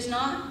 It is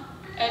not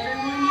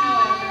everyone,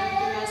 however,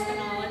 who has the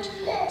knowledge,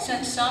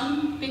 since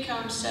some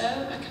become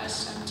so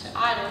accustomed to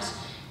idols,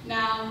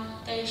 now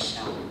they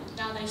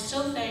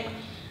still think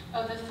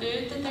of the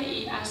food that they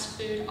eat as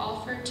food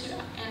offered to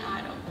an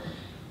idol,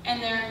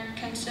 and their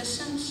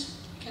consists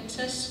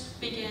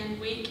begin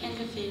weak and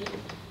defeated.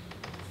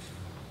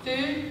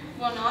 Food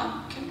will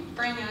not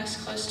bring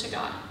us close to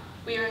God.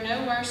 We are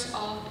no worse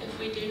off if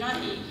we do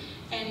not eat,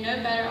 and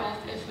no better off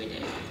if we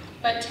do.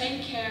 But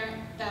take care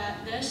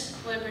that this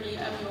liberty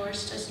of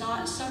yours does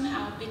not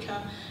somehow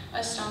become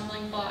a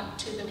stumbling block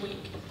to the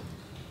weak.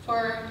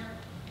 For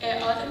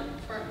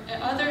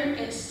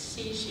it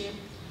sees you.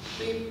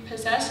 We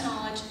possess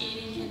knowledge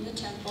eating in the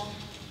temple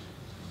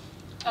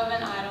of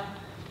an idol.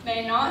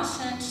 May not,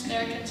 since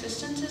their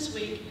consistence is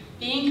weak,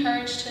 be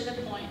encouraged to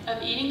the point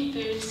of eating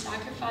food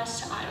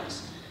sacrificed to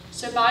idols.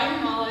 So by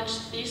your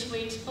knowledge, these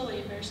weak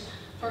believers,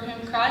 for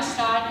whom Christ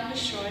died and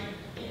destroyed,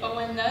 but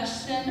when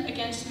thus sin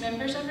against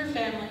members of your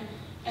family,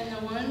 and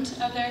the wounds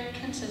of their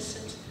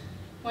consistence,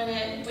 when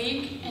it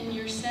weak in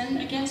your sin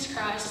against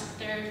Christ,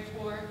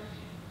 therefore,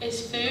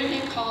 is food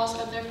a cause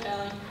of their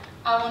failing.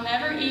 I will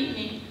never eat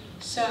meat,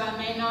 so I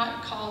may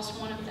not cause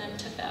one of them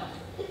to fail.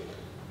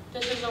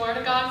 This is the word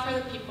of God for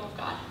the people of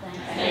God.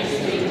 Thanks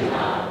be to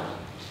God.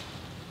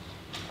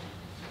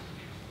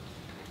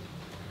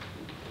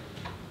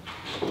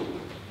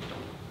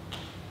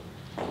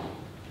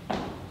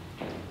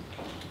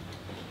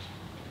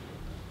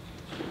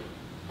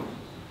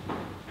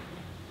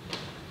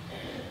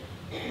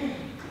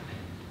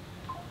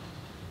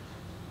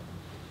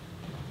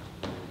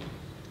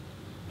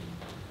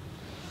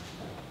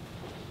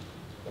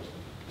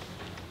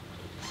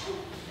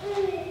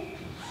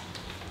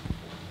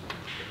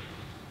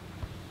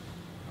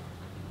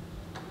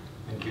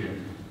 Thank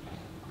you.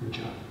 Good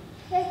job.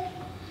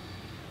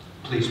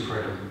 Please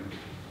pray.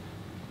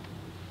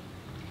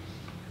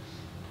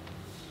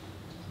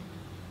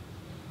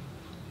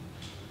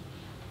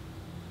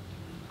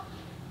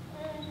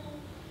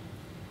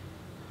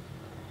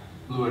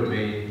 Lord,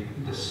 may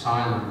the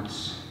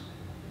silence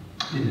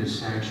in the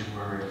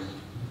sanctuary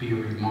be a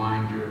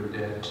reminder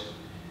that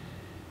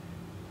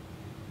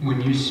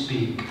when you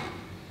speak,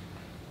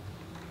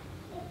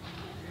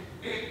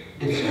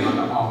 it's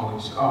not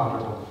always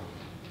audible.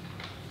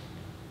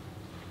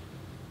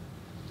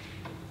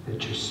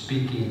 That you're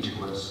speaking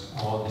to us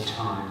all the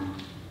time,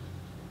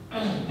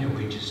 and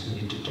we just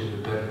need to do a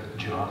better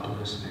job of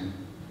listening.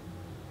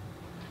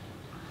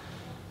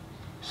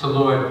 So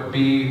Lord,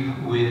 be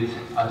with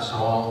us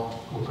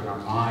all. Open our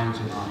minds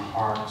and our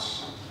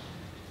hearts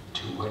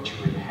to what you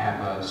would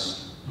have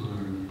us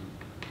learn.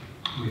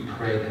 We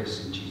pray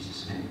this in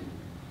Jesus' name.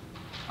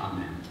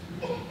 Amen.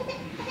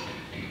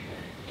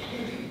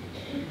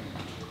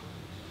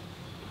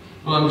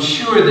 Well, I'm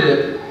sure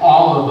that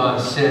all of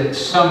us at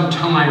some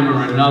time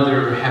or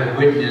another have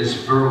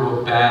witnessed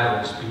verbal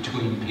battles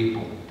between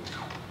people.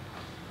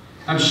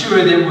 I'm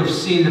sure that we've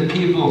seen the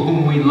people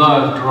whom we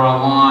love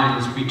draw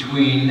lines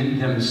between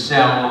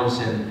themselves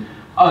and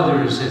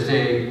others as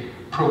they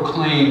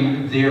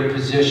proclaim their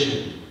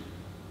position.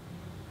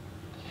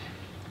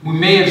 We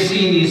may have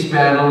seen these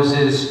battles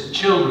as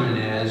children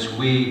as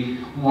we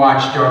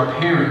watched our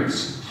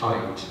parents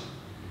fight.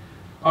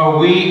 Or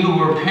we who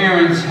were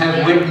parents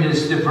have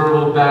witnessed the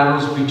verbal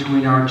battles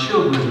between our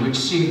children, which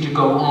seem to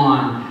go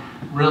on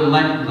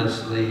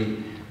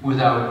relentlessly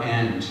without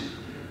end.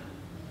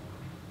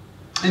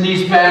 In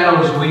these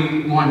battles,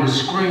 we want to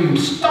scream,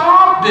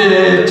 "Stop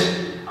it!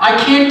 I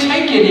can't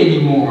take it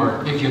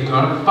anymore. If you're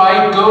going to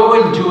fight,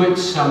 go and do it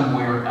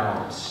somewhere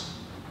else."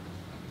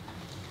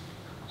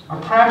 Or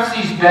perhaps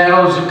these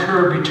battles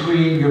occur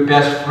between your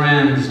best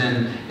friends,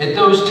 and at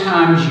those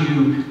times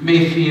you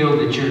may feel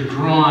that you're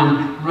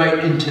drawn right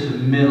into the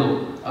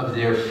middle of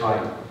their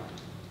fight.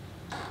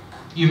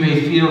 You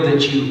may feel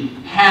that you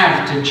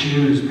have to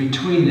choose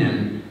between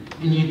them,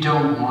 and you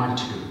don't want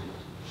to.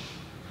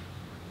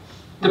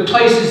 The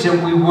places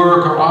that we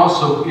work are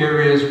also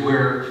areas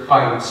where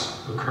fights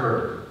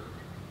occur.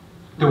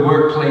 The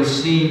workplace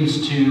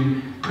seems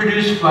to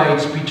produce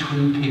fights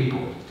between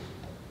people.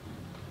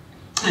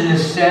 And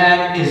as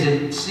sad as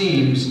it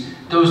seems,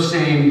 those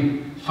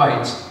same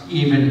fights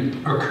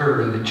even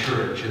occur in the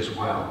church as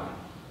well.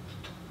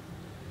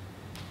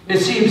 It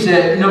seems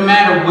that no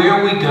matter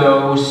where we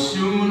go,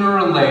 sooner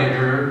or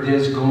later,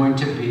 there's going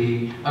to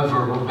be a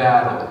verbal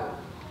battle,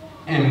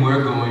 and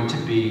we're going to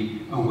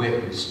be a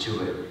witness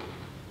to it.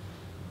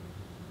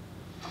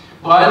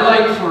 Well, I'd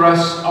like for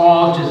us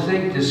all to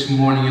think this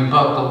morning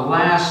about the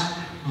last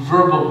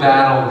verbal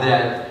battle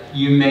that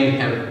you may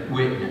have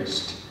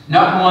witnessed.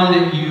 Not one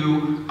that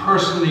you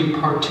personally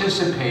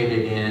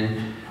participated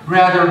in,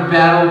 rather a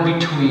battle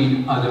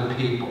between other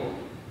people.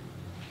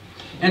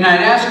 And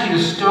I'd ask you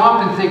to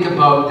stop and think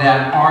about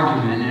that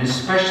argument, and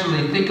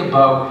especially think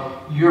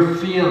about your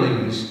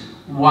feelings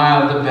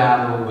while the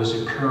battle was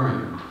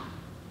occurring.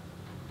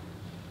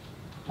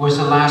 Was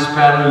the last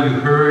battle you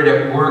heard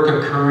at work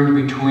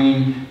occurring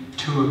between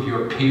two of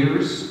your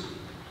peers?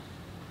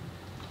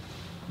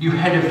 You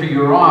headed for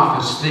your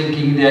office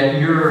thinking that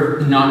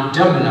you're not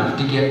dumb enough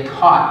to get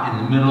caught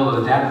in the middle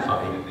of that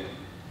fight.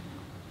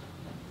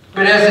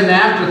 But as an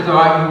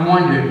afterthought, you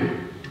wondered,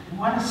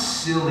 what a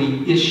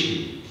silly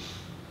issue.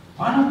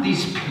 Why don't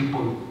these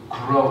people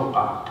grow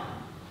up?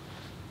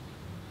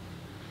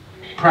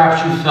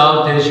 Perhaps you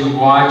felt as you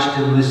watched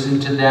and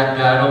listened to that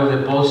battle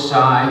that both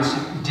sides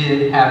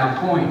did have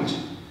a point.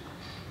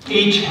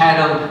 Each had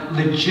a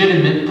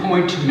legitimate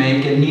point to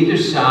make, and neither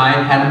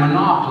side had a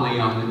monopoly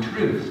on the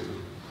truth.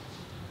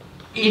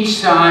 Each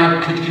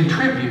side could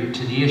contribute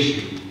to the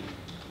issue.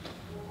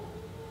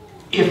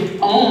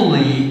 If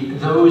only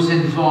those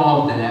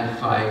involved in that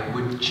fight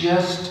would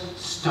just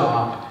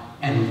stop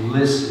and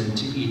listen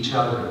to each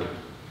other.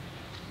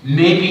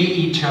 Maybe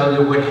each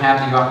other would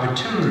have the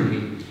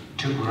opportunity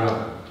to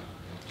grow.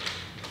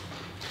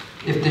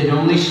 If they'd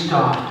only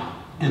stop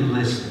and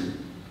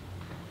listen,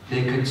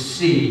 they could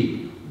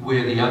see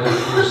where the other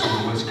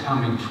person was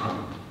coming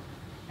from,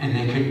 and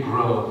they could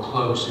grow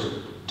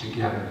closer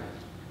together.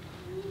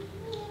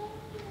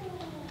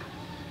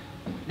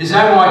 As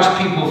I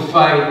watch people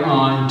fight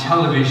on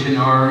television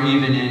or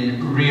even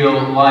in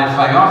real life,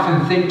 I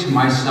often think to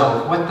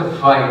myself what the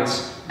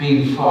fights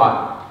being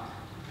fought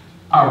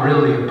are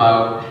really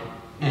about,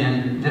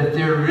 and that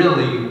they're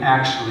really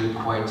actually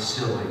quite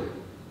silly.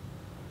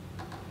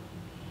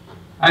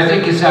 I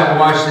think as I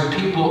watch that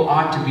people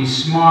ought to be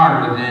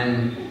smarter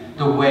than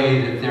the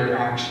way that they're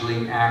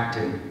actually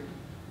acting.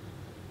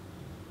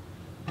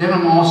 Then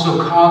I'm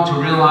also called to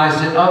realize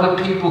that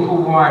other people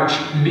who watch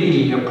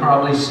me are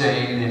probably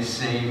saying the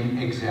same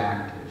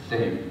exact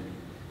thing.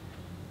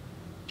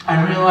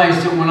 I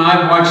realize that when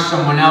I watch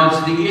someone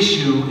else, the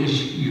issue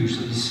is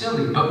usually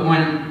silly. But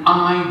when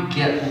I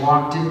get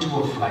locked into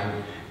a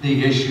fight,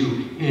 the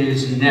issue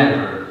is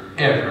never,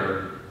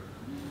 ever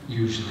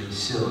usually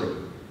silly.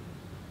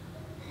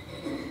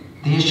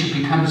 The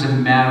issue becomes a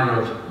matter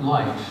of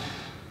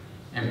life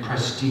and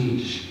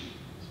prestige.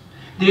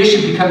 The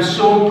issue becomes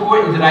so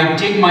important that I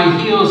dig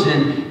my heels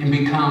in and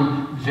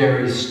become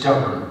very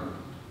stubborn.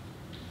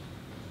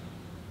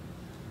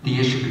 The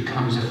issue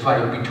becomes a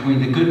fight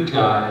between the good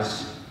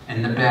guys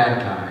and the bad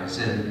guys,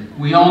 and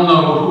we all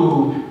know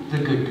who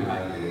the good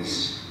guy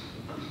is.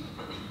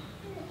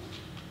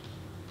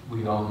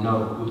 We all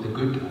know who the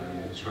good guy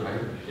is,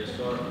 right? Yes,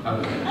 sir.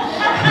 Okay.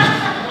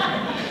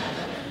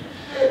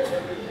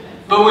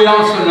 But we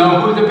also know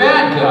who the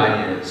bad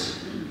guy is.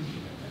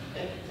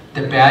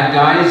 The bad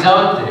guy is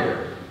out there.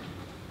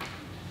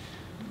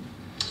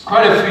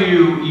 Quite a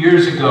few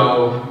years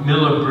ago,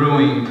 Miller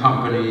Brewing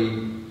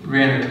Company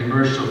ran a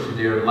commercial for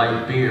their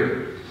light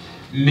beer.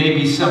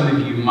 Maybe some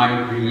of you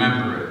might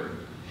remember it.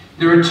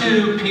 There are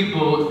two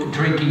people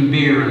drinking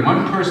beer, and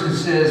one person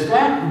says,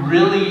 that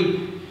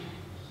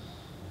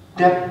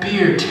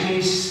beer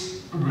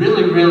tastes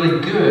really, really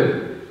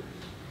good,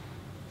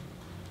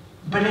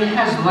 but it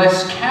has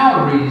less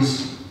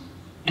calories,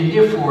 and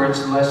therefore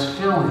it's less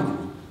filling.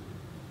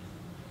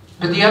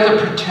 But the other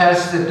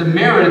protests that the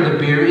merit of the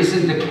beer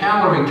isn't the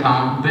calorie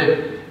count, but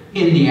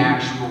in the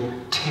actual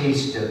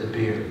taste of the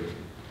beer.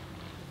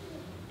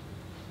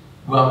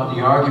 Well,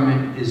 the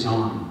argument is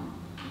on.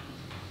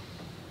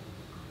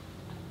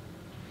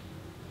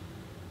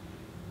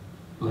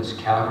 Less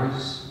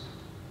calories,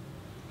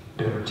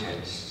 better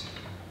taste.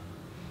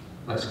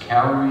 Less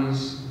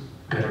calories,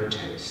 better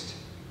taste.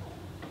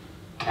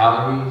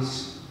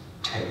 Calories,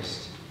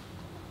 taste.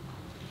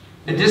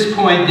 At this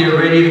point, they're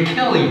ready to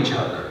kill each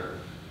other.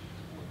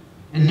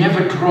 It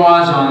never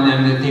draws on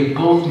them that they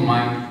both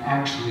might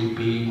actually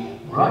be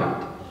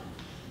right.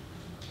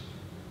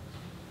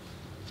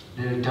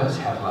 That it does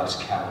have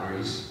less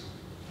calories,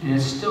 and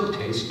it still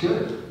tastes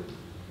good.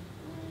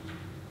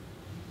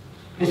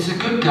 It's the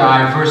good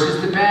guy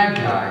versus the bad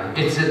guy.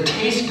 It's the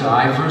taste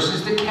guy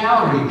versus the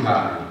calorie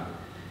guy.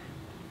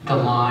 The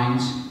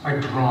lines are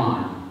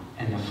drawn,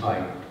 and the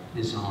fight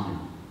is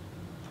on.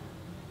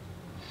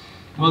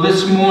 Well,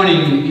 this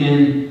morning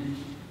in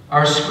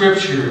our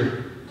scripture,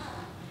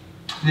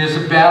 there's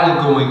a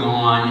battle going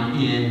on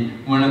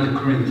in one of the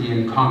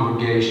Corinthian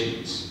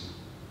congregations.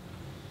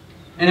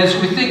 And as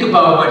we think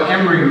about what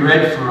Emery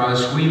read for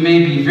us, we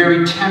may be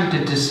very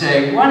tempted to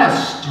say, what a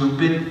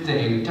stupid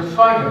thing to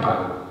fight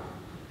about.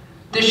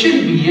 There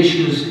shouldn't be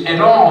issues at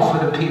all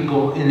for the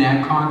people in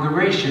that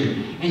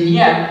congregation. And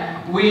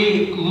yet,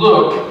 we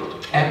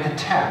look at the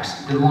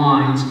text. The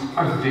lines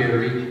are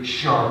very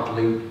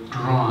sharply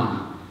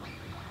drawn.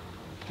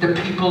 The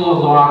people are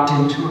locked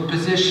into a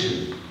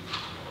position.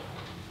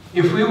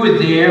 If we were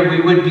there,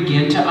 we would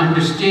begin to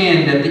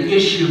understand that the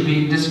issue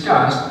being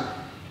discussed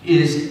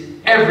is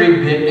every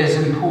bit as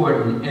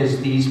important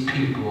as these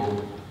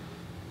people,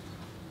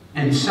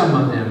 and some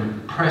of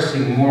them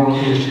pressing moral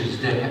issues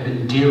that have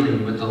been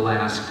dealing with the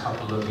last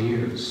couple of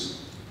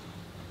years.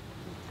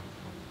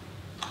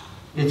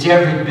 It's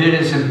every bit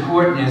as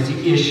important as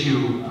the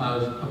issue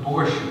of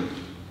abortion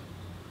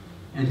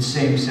and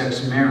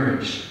same-sex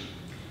marriage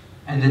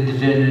and the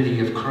divinity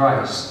of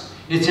Christ.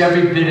 It's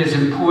every bit as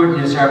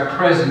important as our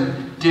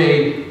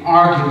present-day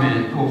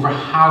argument over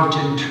how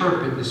to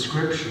interpret the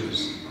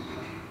Scriptures.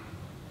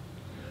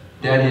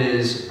 That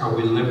is, are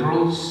we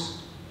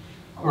liberals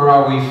or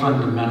are we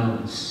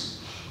fundamentalists?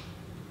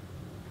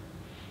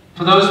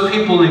 For those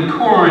people in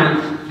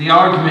Corinth, the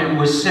argument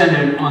was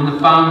centered on the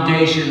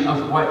foundation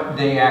of what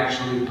they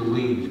actually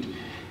believed.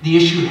 The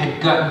issue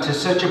had gotten to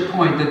such a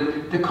point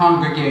that the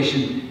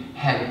congregation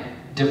had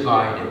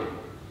divided.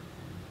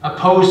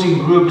 Opposing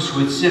groups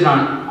would sit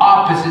on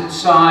opposite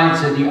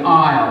sides of the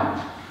aisle.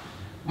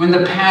 When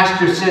the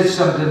pastor said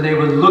something, they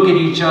would look at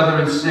each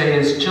other and say,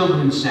 as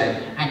children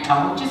say, "I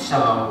told you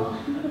so."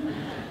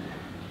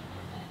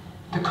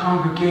 The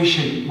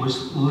congregation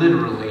was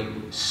literally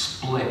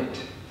split.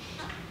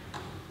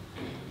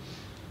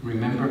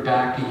 Remember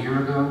back a year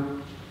ago?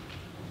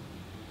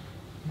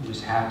 It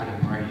was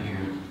happening right here,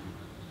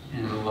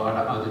 and in a lot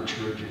of other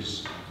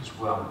churches as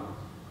well.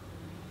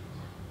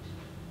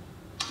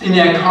 In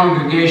that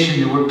congregation,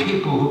 there were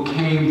people who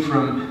came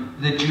from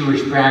the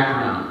Jewish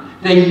background.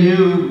 They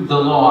knew the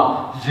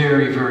law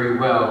very, very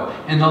well.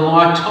 And the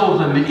law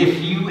told them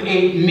if you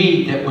ate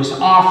meat that was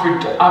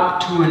offered up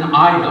to an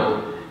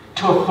idol,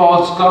 to a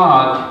false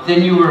god,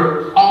 then you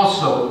were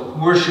also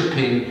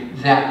worshiping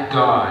that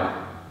god.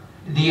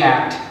 The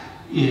act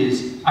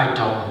is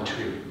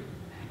idolatry.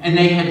 And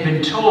they had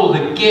been told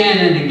again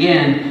and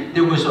again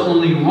there was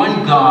only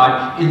one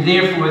God, and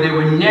therefore they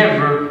were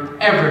never,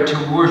 ever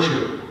to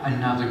worship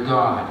another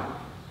god.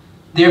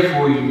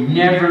 Therefore, you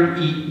never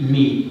eat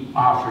meat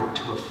offered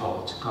to a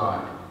false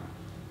god.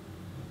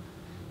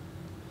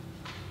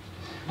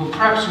 Well,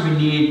 perhaps we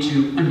need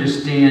to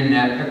understand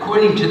that,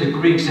 according to the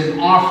Greeks, an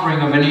offering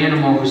of an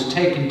animal was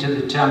taken to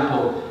the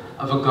temple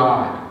of a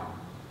god.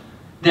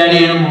 That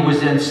animal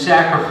was then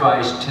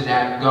sacrificed to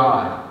that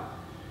god.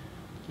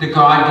 The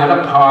god got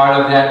a part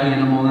of that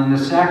animal in the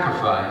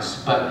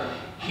sacrifice, but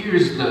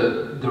here's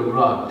the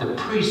rub. The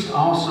priest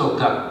also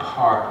got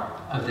part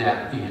of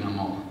that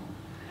animal.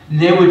 And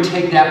they would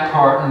take that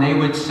part and they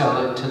would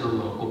sell it to the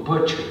local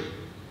butcher.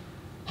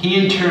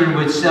 He in turn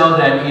would sell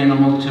that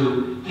animal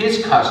to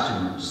his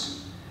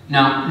customers.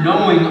 Now,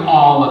 knowing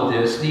all of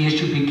this, the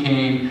issue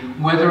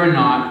became whether or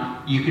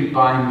not you could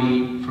buy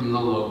meat from the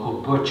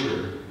local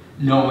butcher,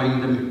 knowing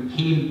that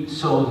he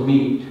sold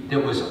meat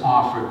that was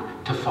offered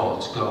to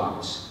false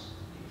gods.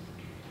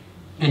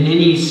 And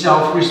any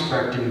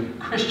self-respecting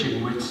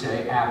Christian would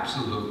say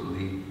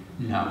absolutely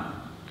no.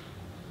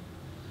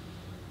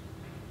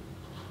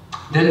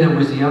 Then there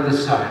was the other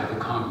side of the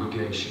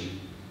congregation.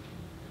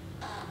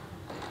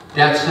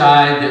 That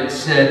side that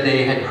said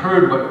they had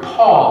heard what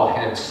Paul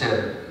had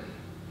said,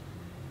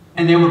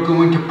 and they were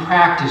going to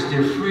practice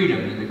their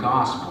freedom in the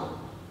gospel.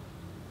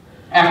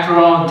 After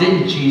all,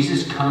 didn't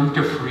Jesus come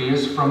to free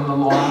us from the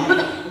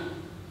law?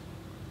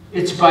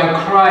 It's by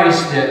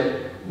Christ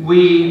that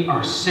we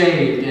are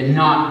saved, and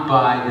not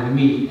by the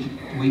meat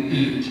we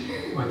eat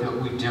or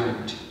that we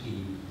don't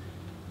eat.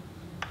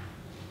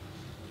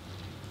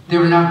 They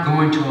were not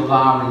going to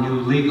allow a new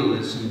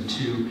legalism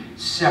to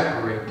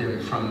separate them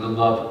from the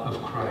love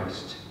of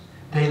Christ.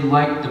 They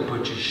liked the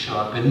butcher's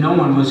shop, and no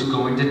one was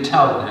going to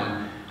tell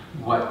them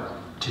what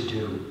to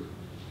do.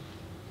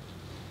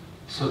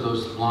 So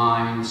those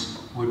lines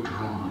were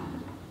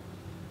drawn.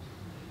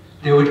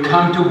 They would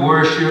come to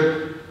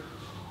worship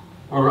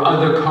or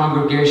other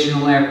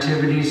congregational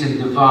activities and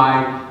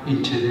divide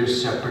into their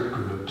separate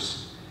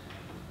groups.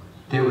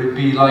 They would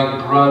be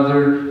like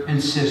brother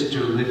and sister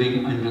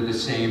living under the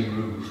same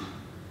roof.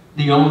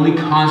 The only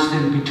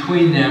constant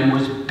between them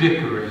was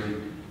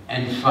bickering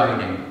and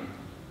fighting.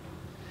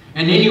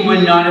 And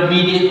anyone not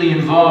immediately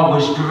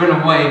involved was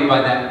driven away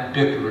by that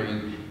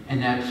bickering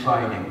and that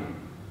fighting.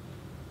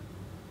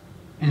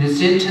 And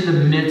it's into the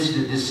midst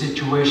of this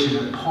situation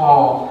that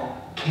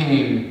Paul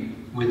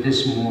came with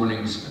this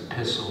morning's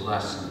epistle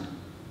lesson.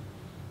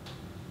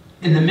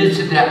 In the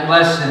midst of that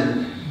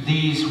lesson,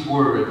 these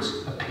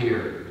words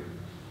appear.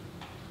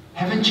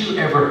 Haven't you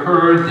ever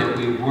heard that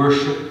we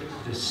worship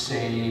the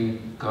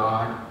same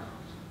God?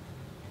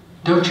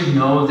 Don't you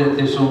know that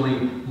there's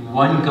only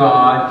one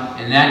God,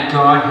 and that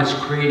God has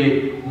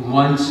created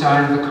one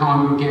side of the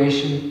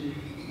congregation,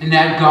 and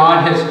that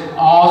God has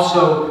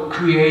also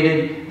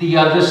created the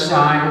other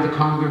side of the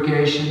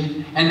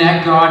congregation, and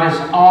that God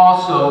has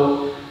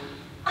also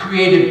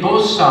created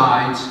both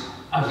sides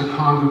of the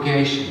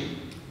congregation.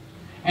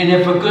 And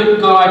if a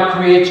good God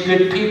creates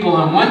good people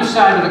on one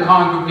side of the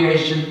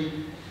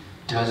congregation,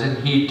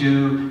 doesn't he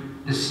do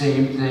the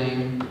same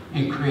thing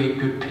and create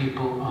good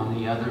people on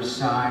the other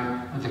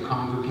side of the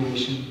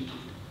congregation?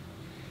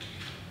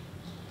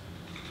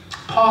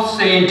 Paul's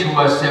saying to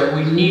us that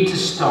we need to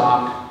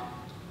stop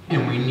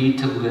and we need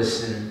to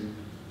listen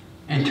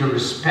and to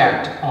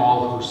respect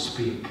all who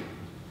speak.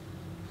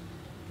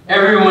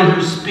 Everyone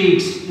who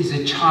speaks is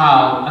a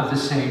child of the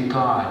same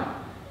God.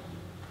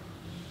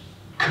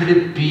 Could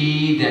it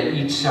be that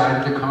each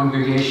side of the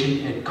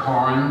congregation at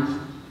Corinth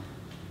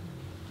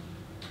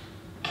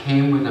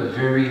came with a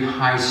very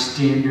high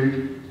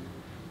standard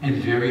and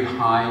very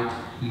high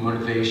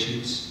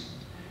motivations?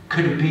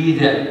 Could it be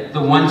that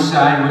the one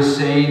side was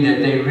saying that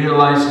they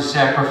realized the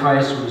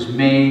sacrifice was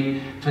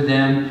made for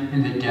them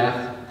in the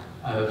death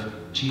of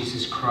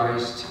Jesus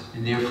Christ,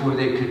 and therefore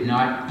they could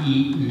not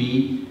eat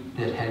meat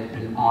that had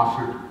been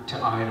offered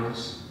to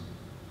idols?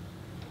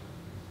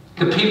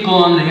 The people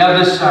on the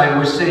other side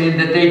were saying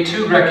that they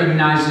too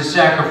recognized the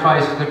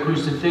sacrifice of the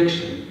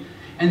crucifixion,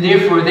 and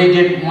therefore they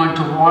didn't want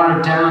to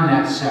water down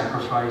that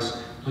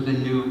sacrifice with a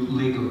new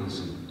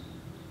legalism.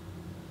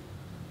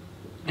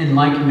 In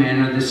like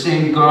manner, the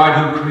same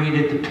God who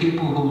created the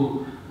people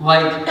who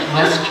like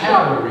less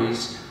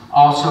calories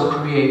also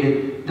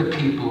created the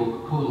people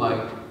who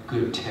like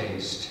good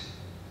taste.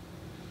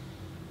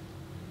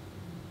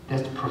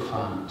 That's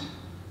profound.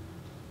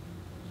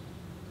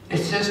 It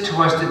says to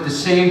us that the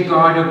same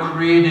God who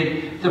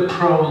created the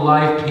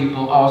pro-life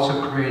people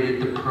also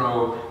created the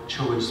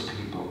pro-choice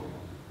people.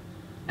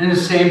 And the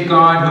same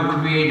God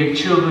who created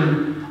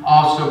children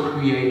also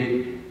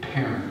created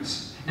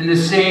parents. And the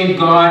same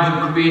God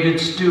who created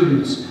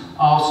students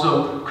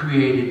also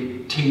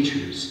created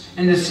teachers.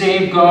 And the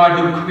same God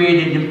who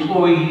created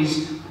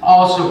employees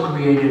also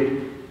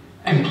created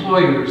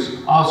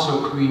employers,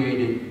 also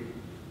created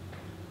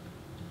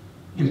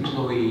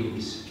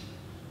employees.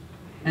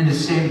 And the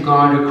same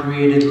God who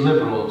created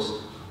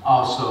liberals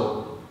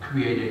also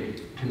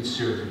created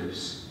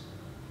conservatives.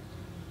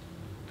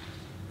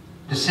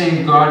 The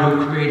same God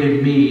who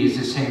created me is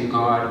the same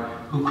God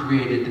who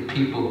created the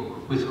people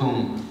with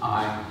whom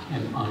I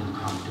am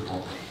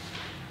uncomfortable.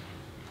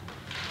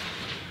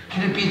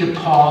 Can it be that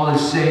Paul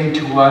is saying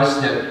to us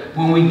that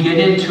when we get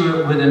into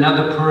it with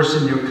another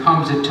person, there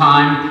comes a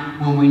time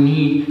when we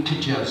need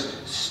to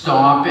just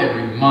stop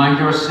and remind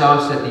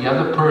ourselves that the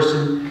other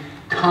person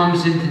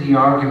comes into the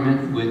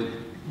argument with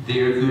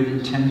their good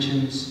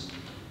intentions?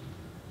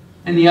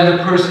 And the other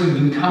person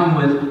can come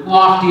with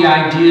lofty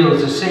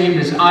ideals, the same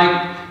as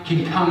I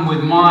can come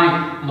with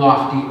my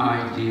lofty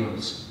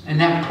ideals.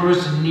 And that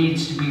person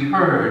needs to be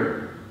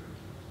heard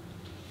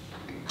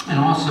and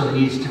also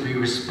needs to be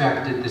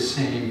respected the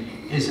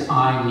same as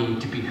I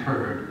need to be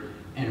heard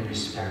and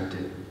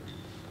respected.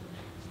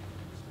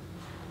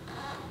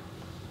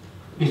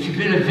 If you've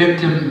been a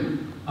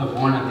victim of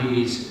one of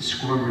these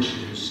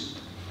skirmishes,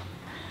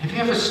 have you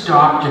ever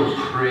stopped and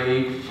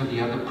prayed for the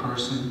other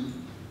person?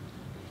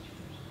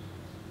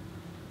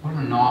 What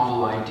a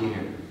novel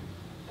idea.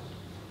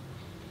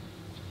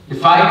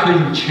 If I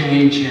couldn't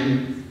change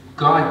him,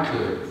 God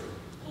could.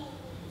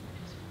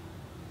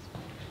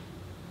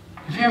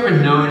 Have you ever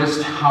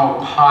noticed how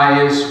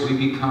pious we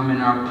become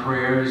in our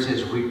prayers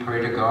as we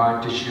pray to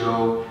God to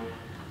show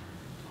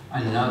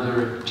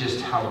another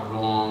just how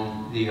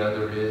wrong the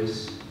other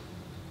is?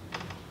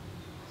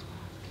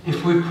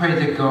 If we pray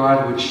that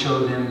God would show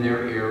them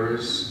their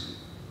errors,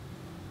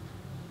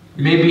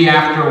 maybe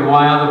after a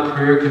while the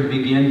prayer can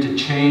begin to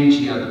change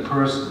the other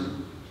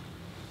person.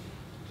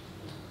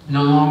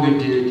 No longer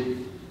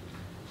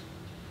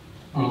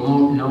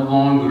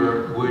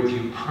would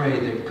you pray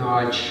that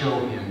God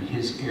show him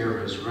his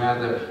errors.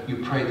 Rather, you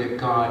pray that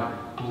God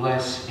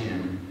bless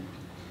him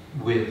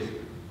with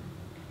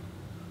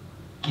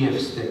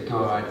gifts that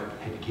God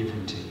had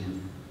given to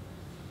him.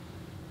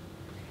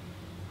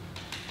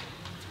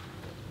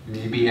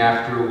 Maybe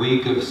after a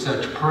week of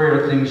such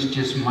prayer, things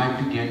just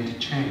might begin to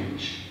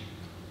change.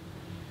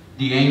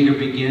 The anger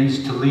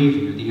begins to leave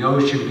you. The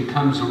ocean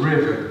becomes a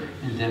river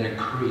and then a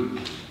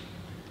creek.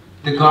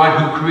 The God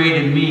who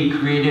created me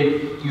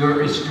created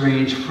your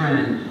estranged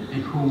friend,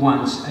 and who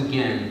once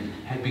again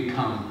had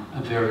become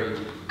a very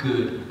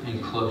good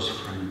and close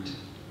friend.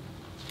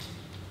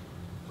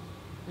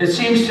 It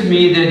seems to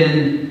me that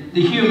in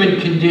the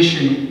human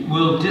condition,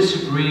 we'll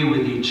disagree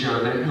with each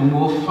other and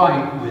we'll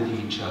fight with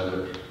each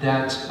other.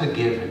 That's a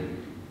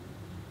given.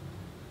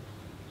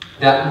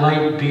 That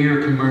light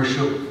beer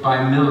commercial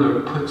by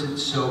Miller puts it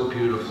so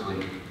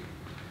beautifully.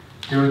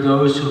 There are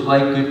those who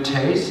like good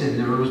taste, and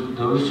there are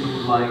those who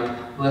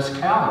like less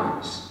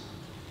calories.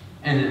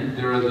 And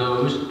there are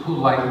those who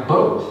like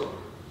both.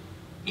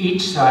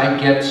 Each side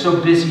gets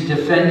so busy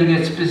defending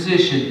its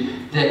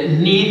position that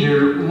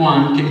neither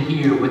one can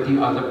hear what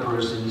the other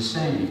person is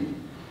saying.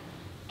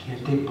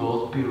 Can't they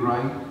both be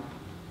right?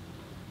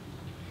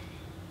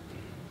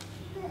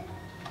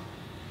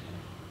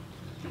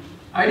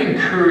 I'd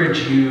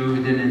encourage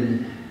you that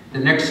in the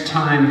next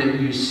time that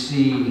you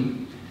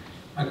see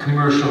a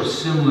commercial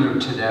similar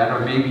to that,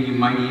 or maybe you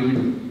might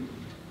even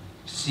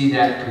see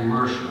that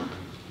commercial,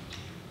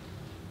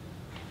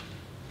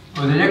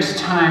 or the next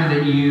time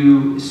that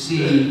you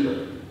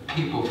see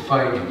people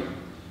fighting,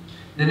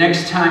 the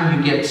next time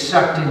you get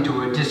sucked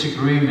into a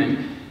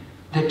disagreement,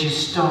 that you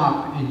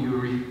stop and you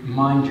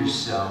remind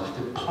yourself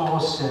that Paul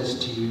says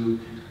to you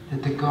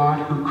that the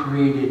God who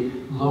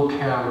created low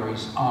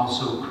calories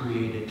also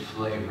created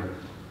flavor.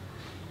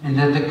 And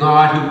that the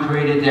God who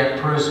created that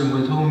person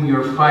with whom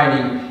you're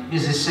fighting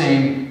is the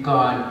same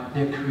God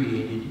that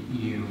created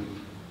you.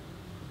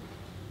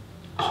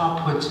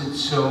 Paul puts it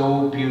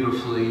so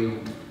beautifully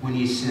when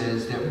he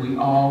says that we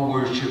all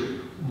worship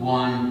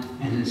one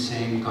and the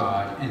same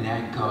God, and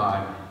that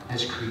God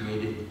has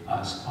created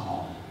us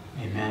all.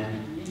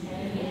 Amen?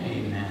 Amen.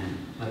 Amen.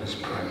 Let us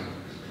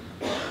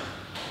pray.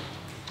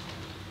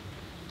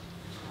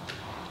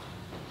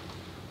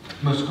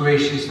 Most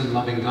gracious and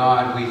loving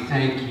God, we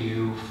thank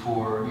you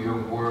for your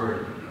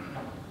word.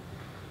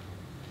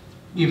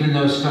 Even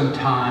though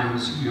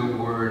sometimes your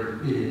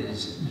word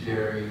is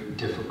very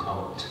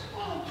difficult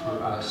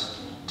for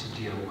us to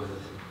deal with.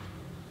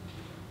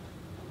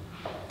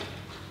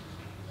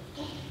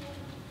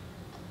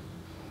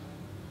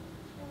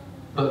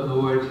 But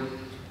Lord,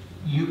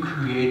 you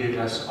created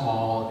us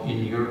all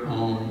in your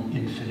own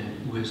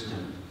infinite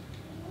wisdom.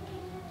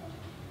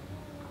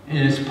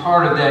 And as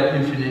part of that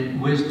infinite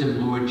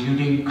wisdom, Lord, you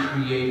didn't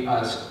create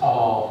us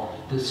all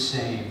the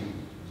same.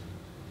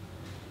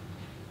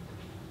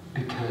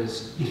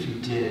 Because if you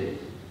did,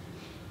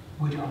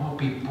 we'd all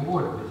be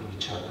bored with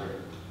each other.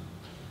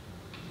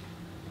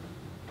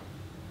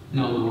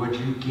 No, Lord,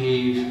 you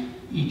gave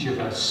each of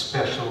us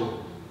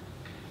special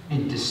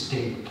and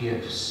distinct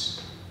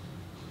gifts.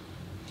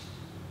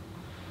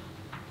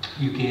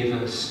 You gave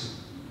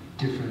us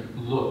different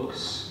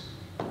looks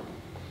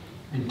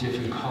and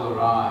different color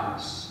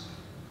eyes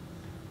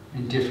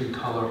and different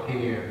color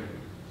hair,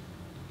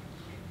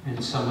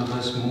 and some of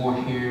us more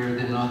hair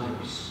than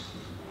others.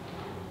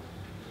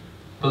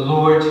 But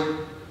Lord,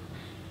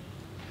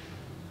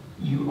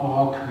 you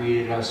all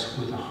created us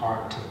with a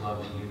heart to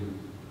love you.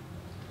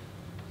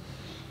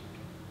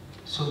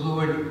 So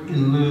Lord,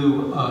 in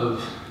lieu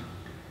of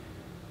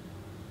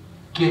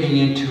getting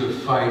into a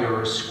fight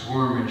or a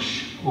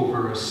skirmish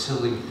over a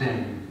silly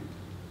thing,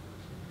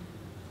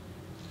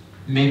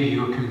 maybe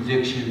your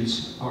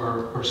convictions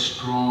are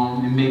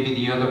strong, and maybe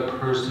the other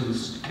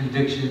person's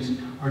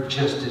convictions are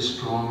just as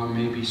strong or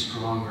maybe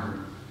stronger.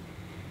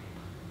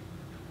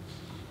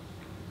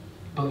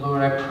 But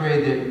Lord, I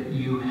pray that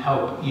you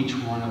help each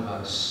one of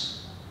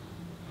us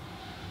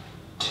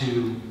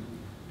to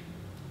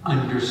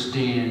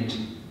understand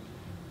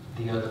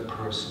the other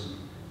person,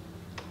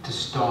 to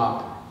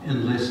stop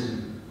and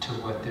listen to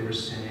what they're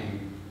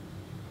saying.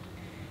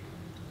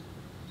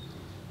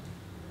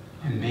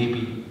 And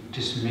maybe,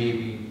 just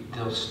maybe,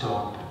 they'll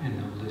stop and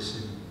they'll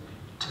listen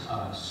to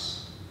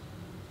us.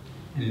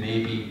 And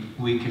maybe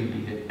we can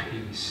be at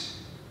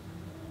peace.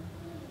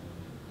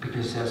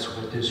 Because that's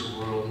what this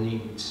world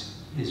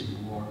needs, is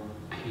more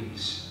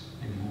peace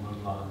and more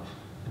love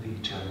of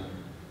each other.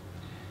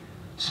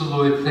 So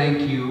Lord,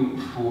 thank you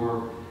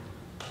for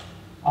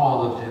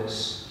all of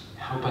this.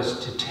 Help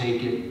us to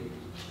take it,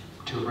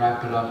 to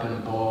wrap it up in a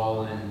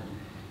ball and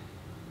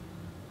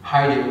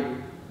hide it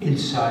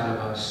inside of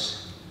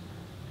us.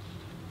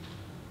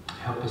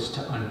 Help us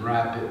to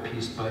unwrap it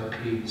piece by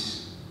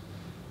piece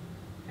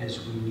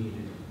as we need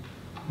it.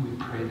 We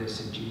pray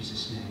this in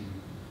Jesus' name.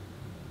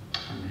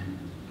 Amen.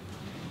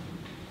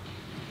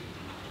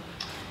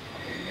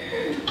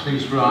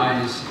 Please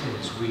rise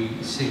as we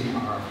sing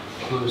our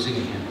closing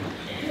hymn.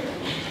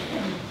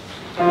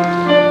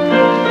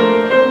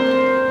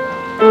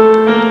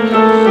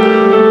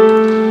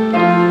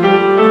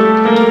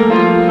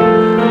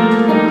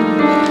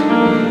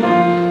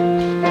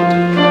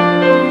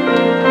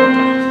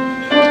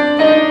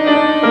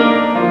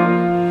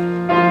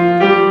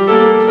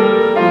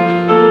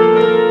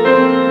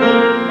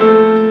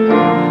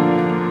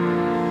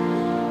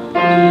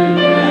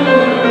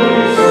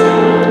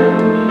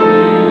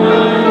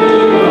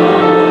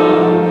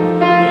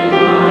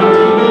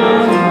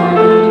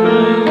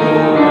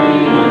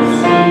 Glorious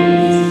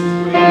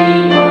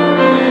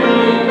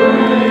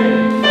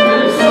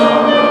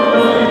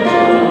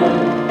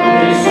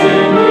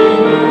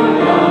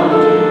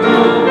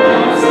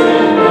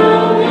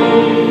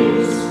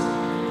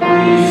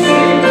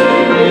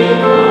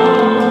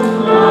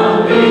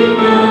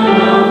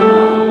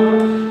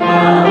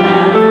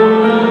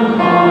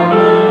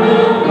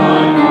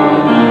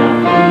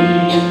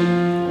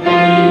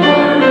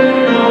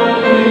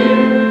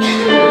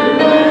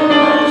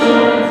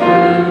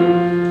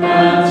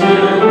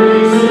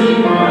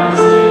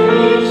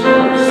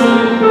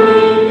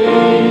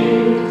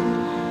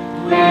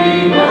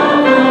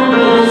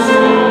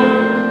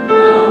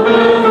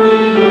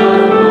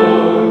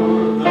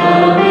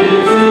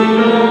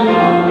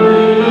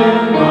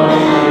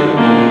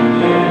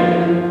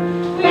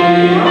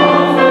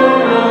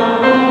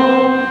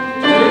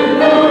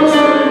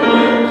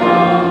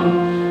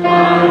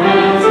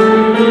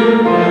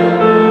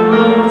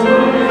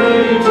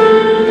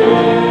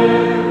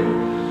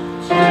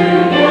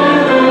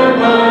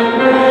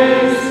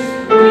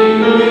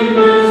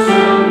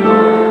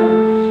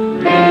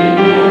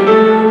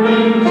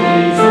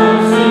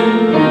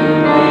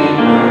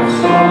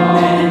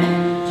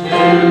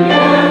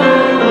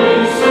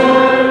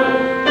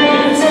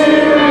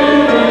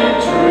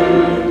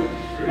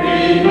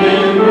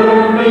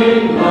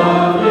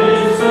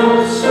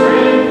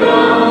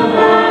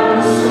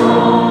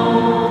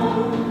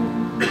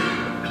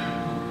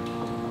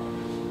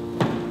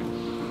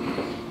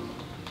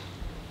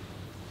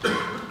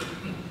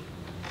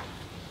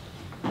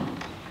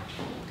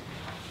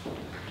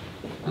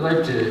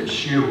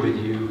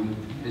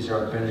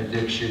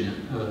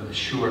benediction, a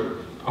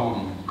short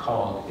poem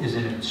called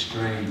Isn't It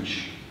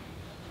Strange?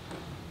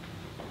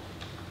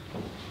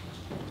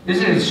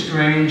 Isn't it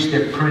strange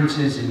that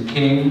princes and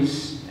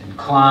kings and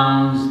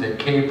clowns that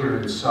caper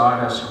in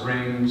sawdust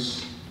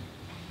rings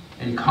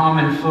and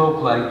common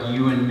folk like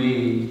you and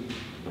me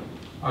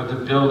are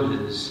the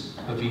builders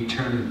of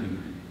eternity?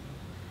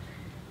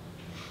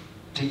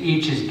 To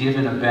each is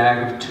given a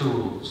bag of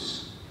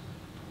tools,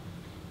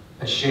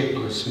 a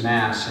shapeless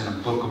mass and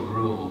a book of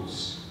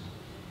rules,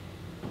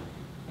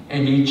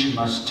 and each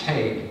must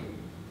take,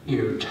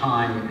 ere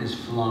time is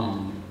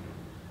flown,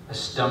 a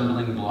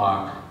stumbling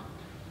block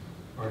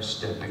or a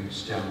stepping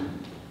stone.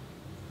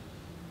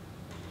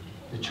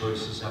 The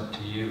choice is up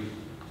to you.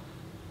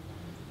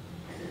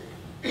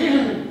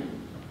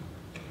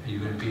 Are you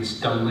going to be a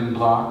stumbling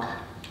block,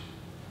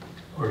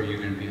 or are you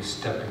going to be a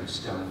stepping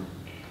stone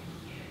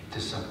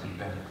to something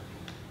better?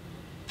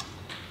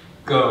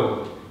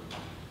 Go,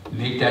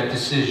 make that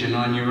decision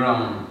on your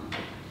own.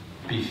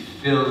 Be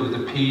filled with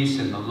the peace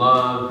and the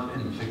love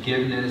and the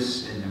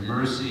forgiveness and the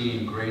mercy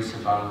and grace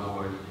of our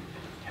Lord.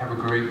 Have a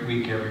great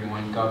week,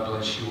 everyone. God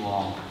bless you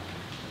all.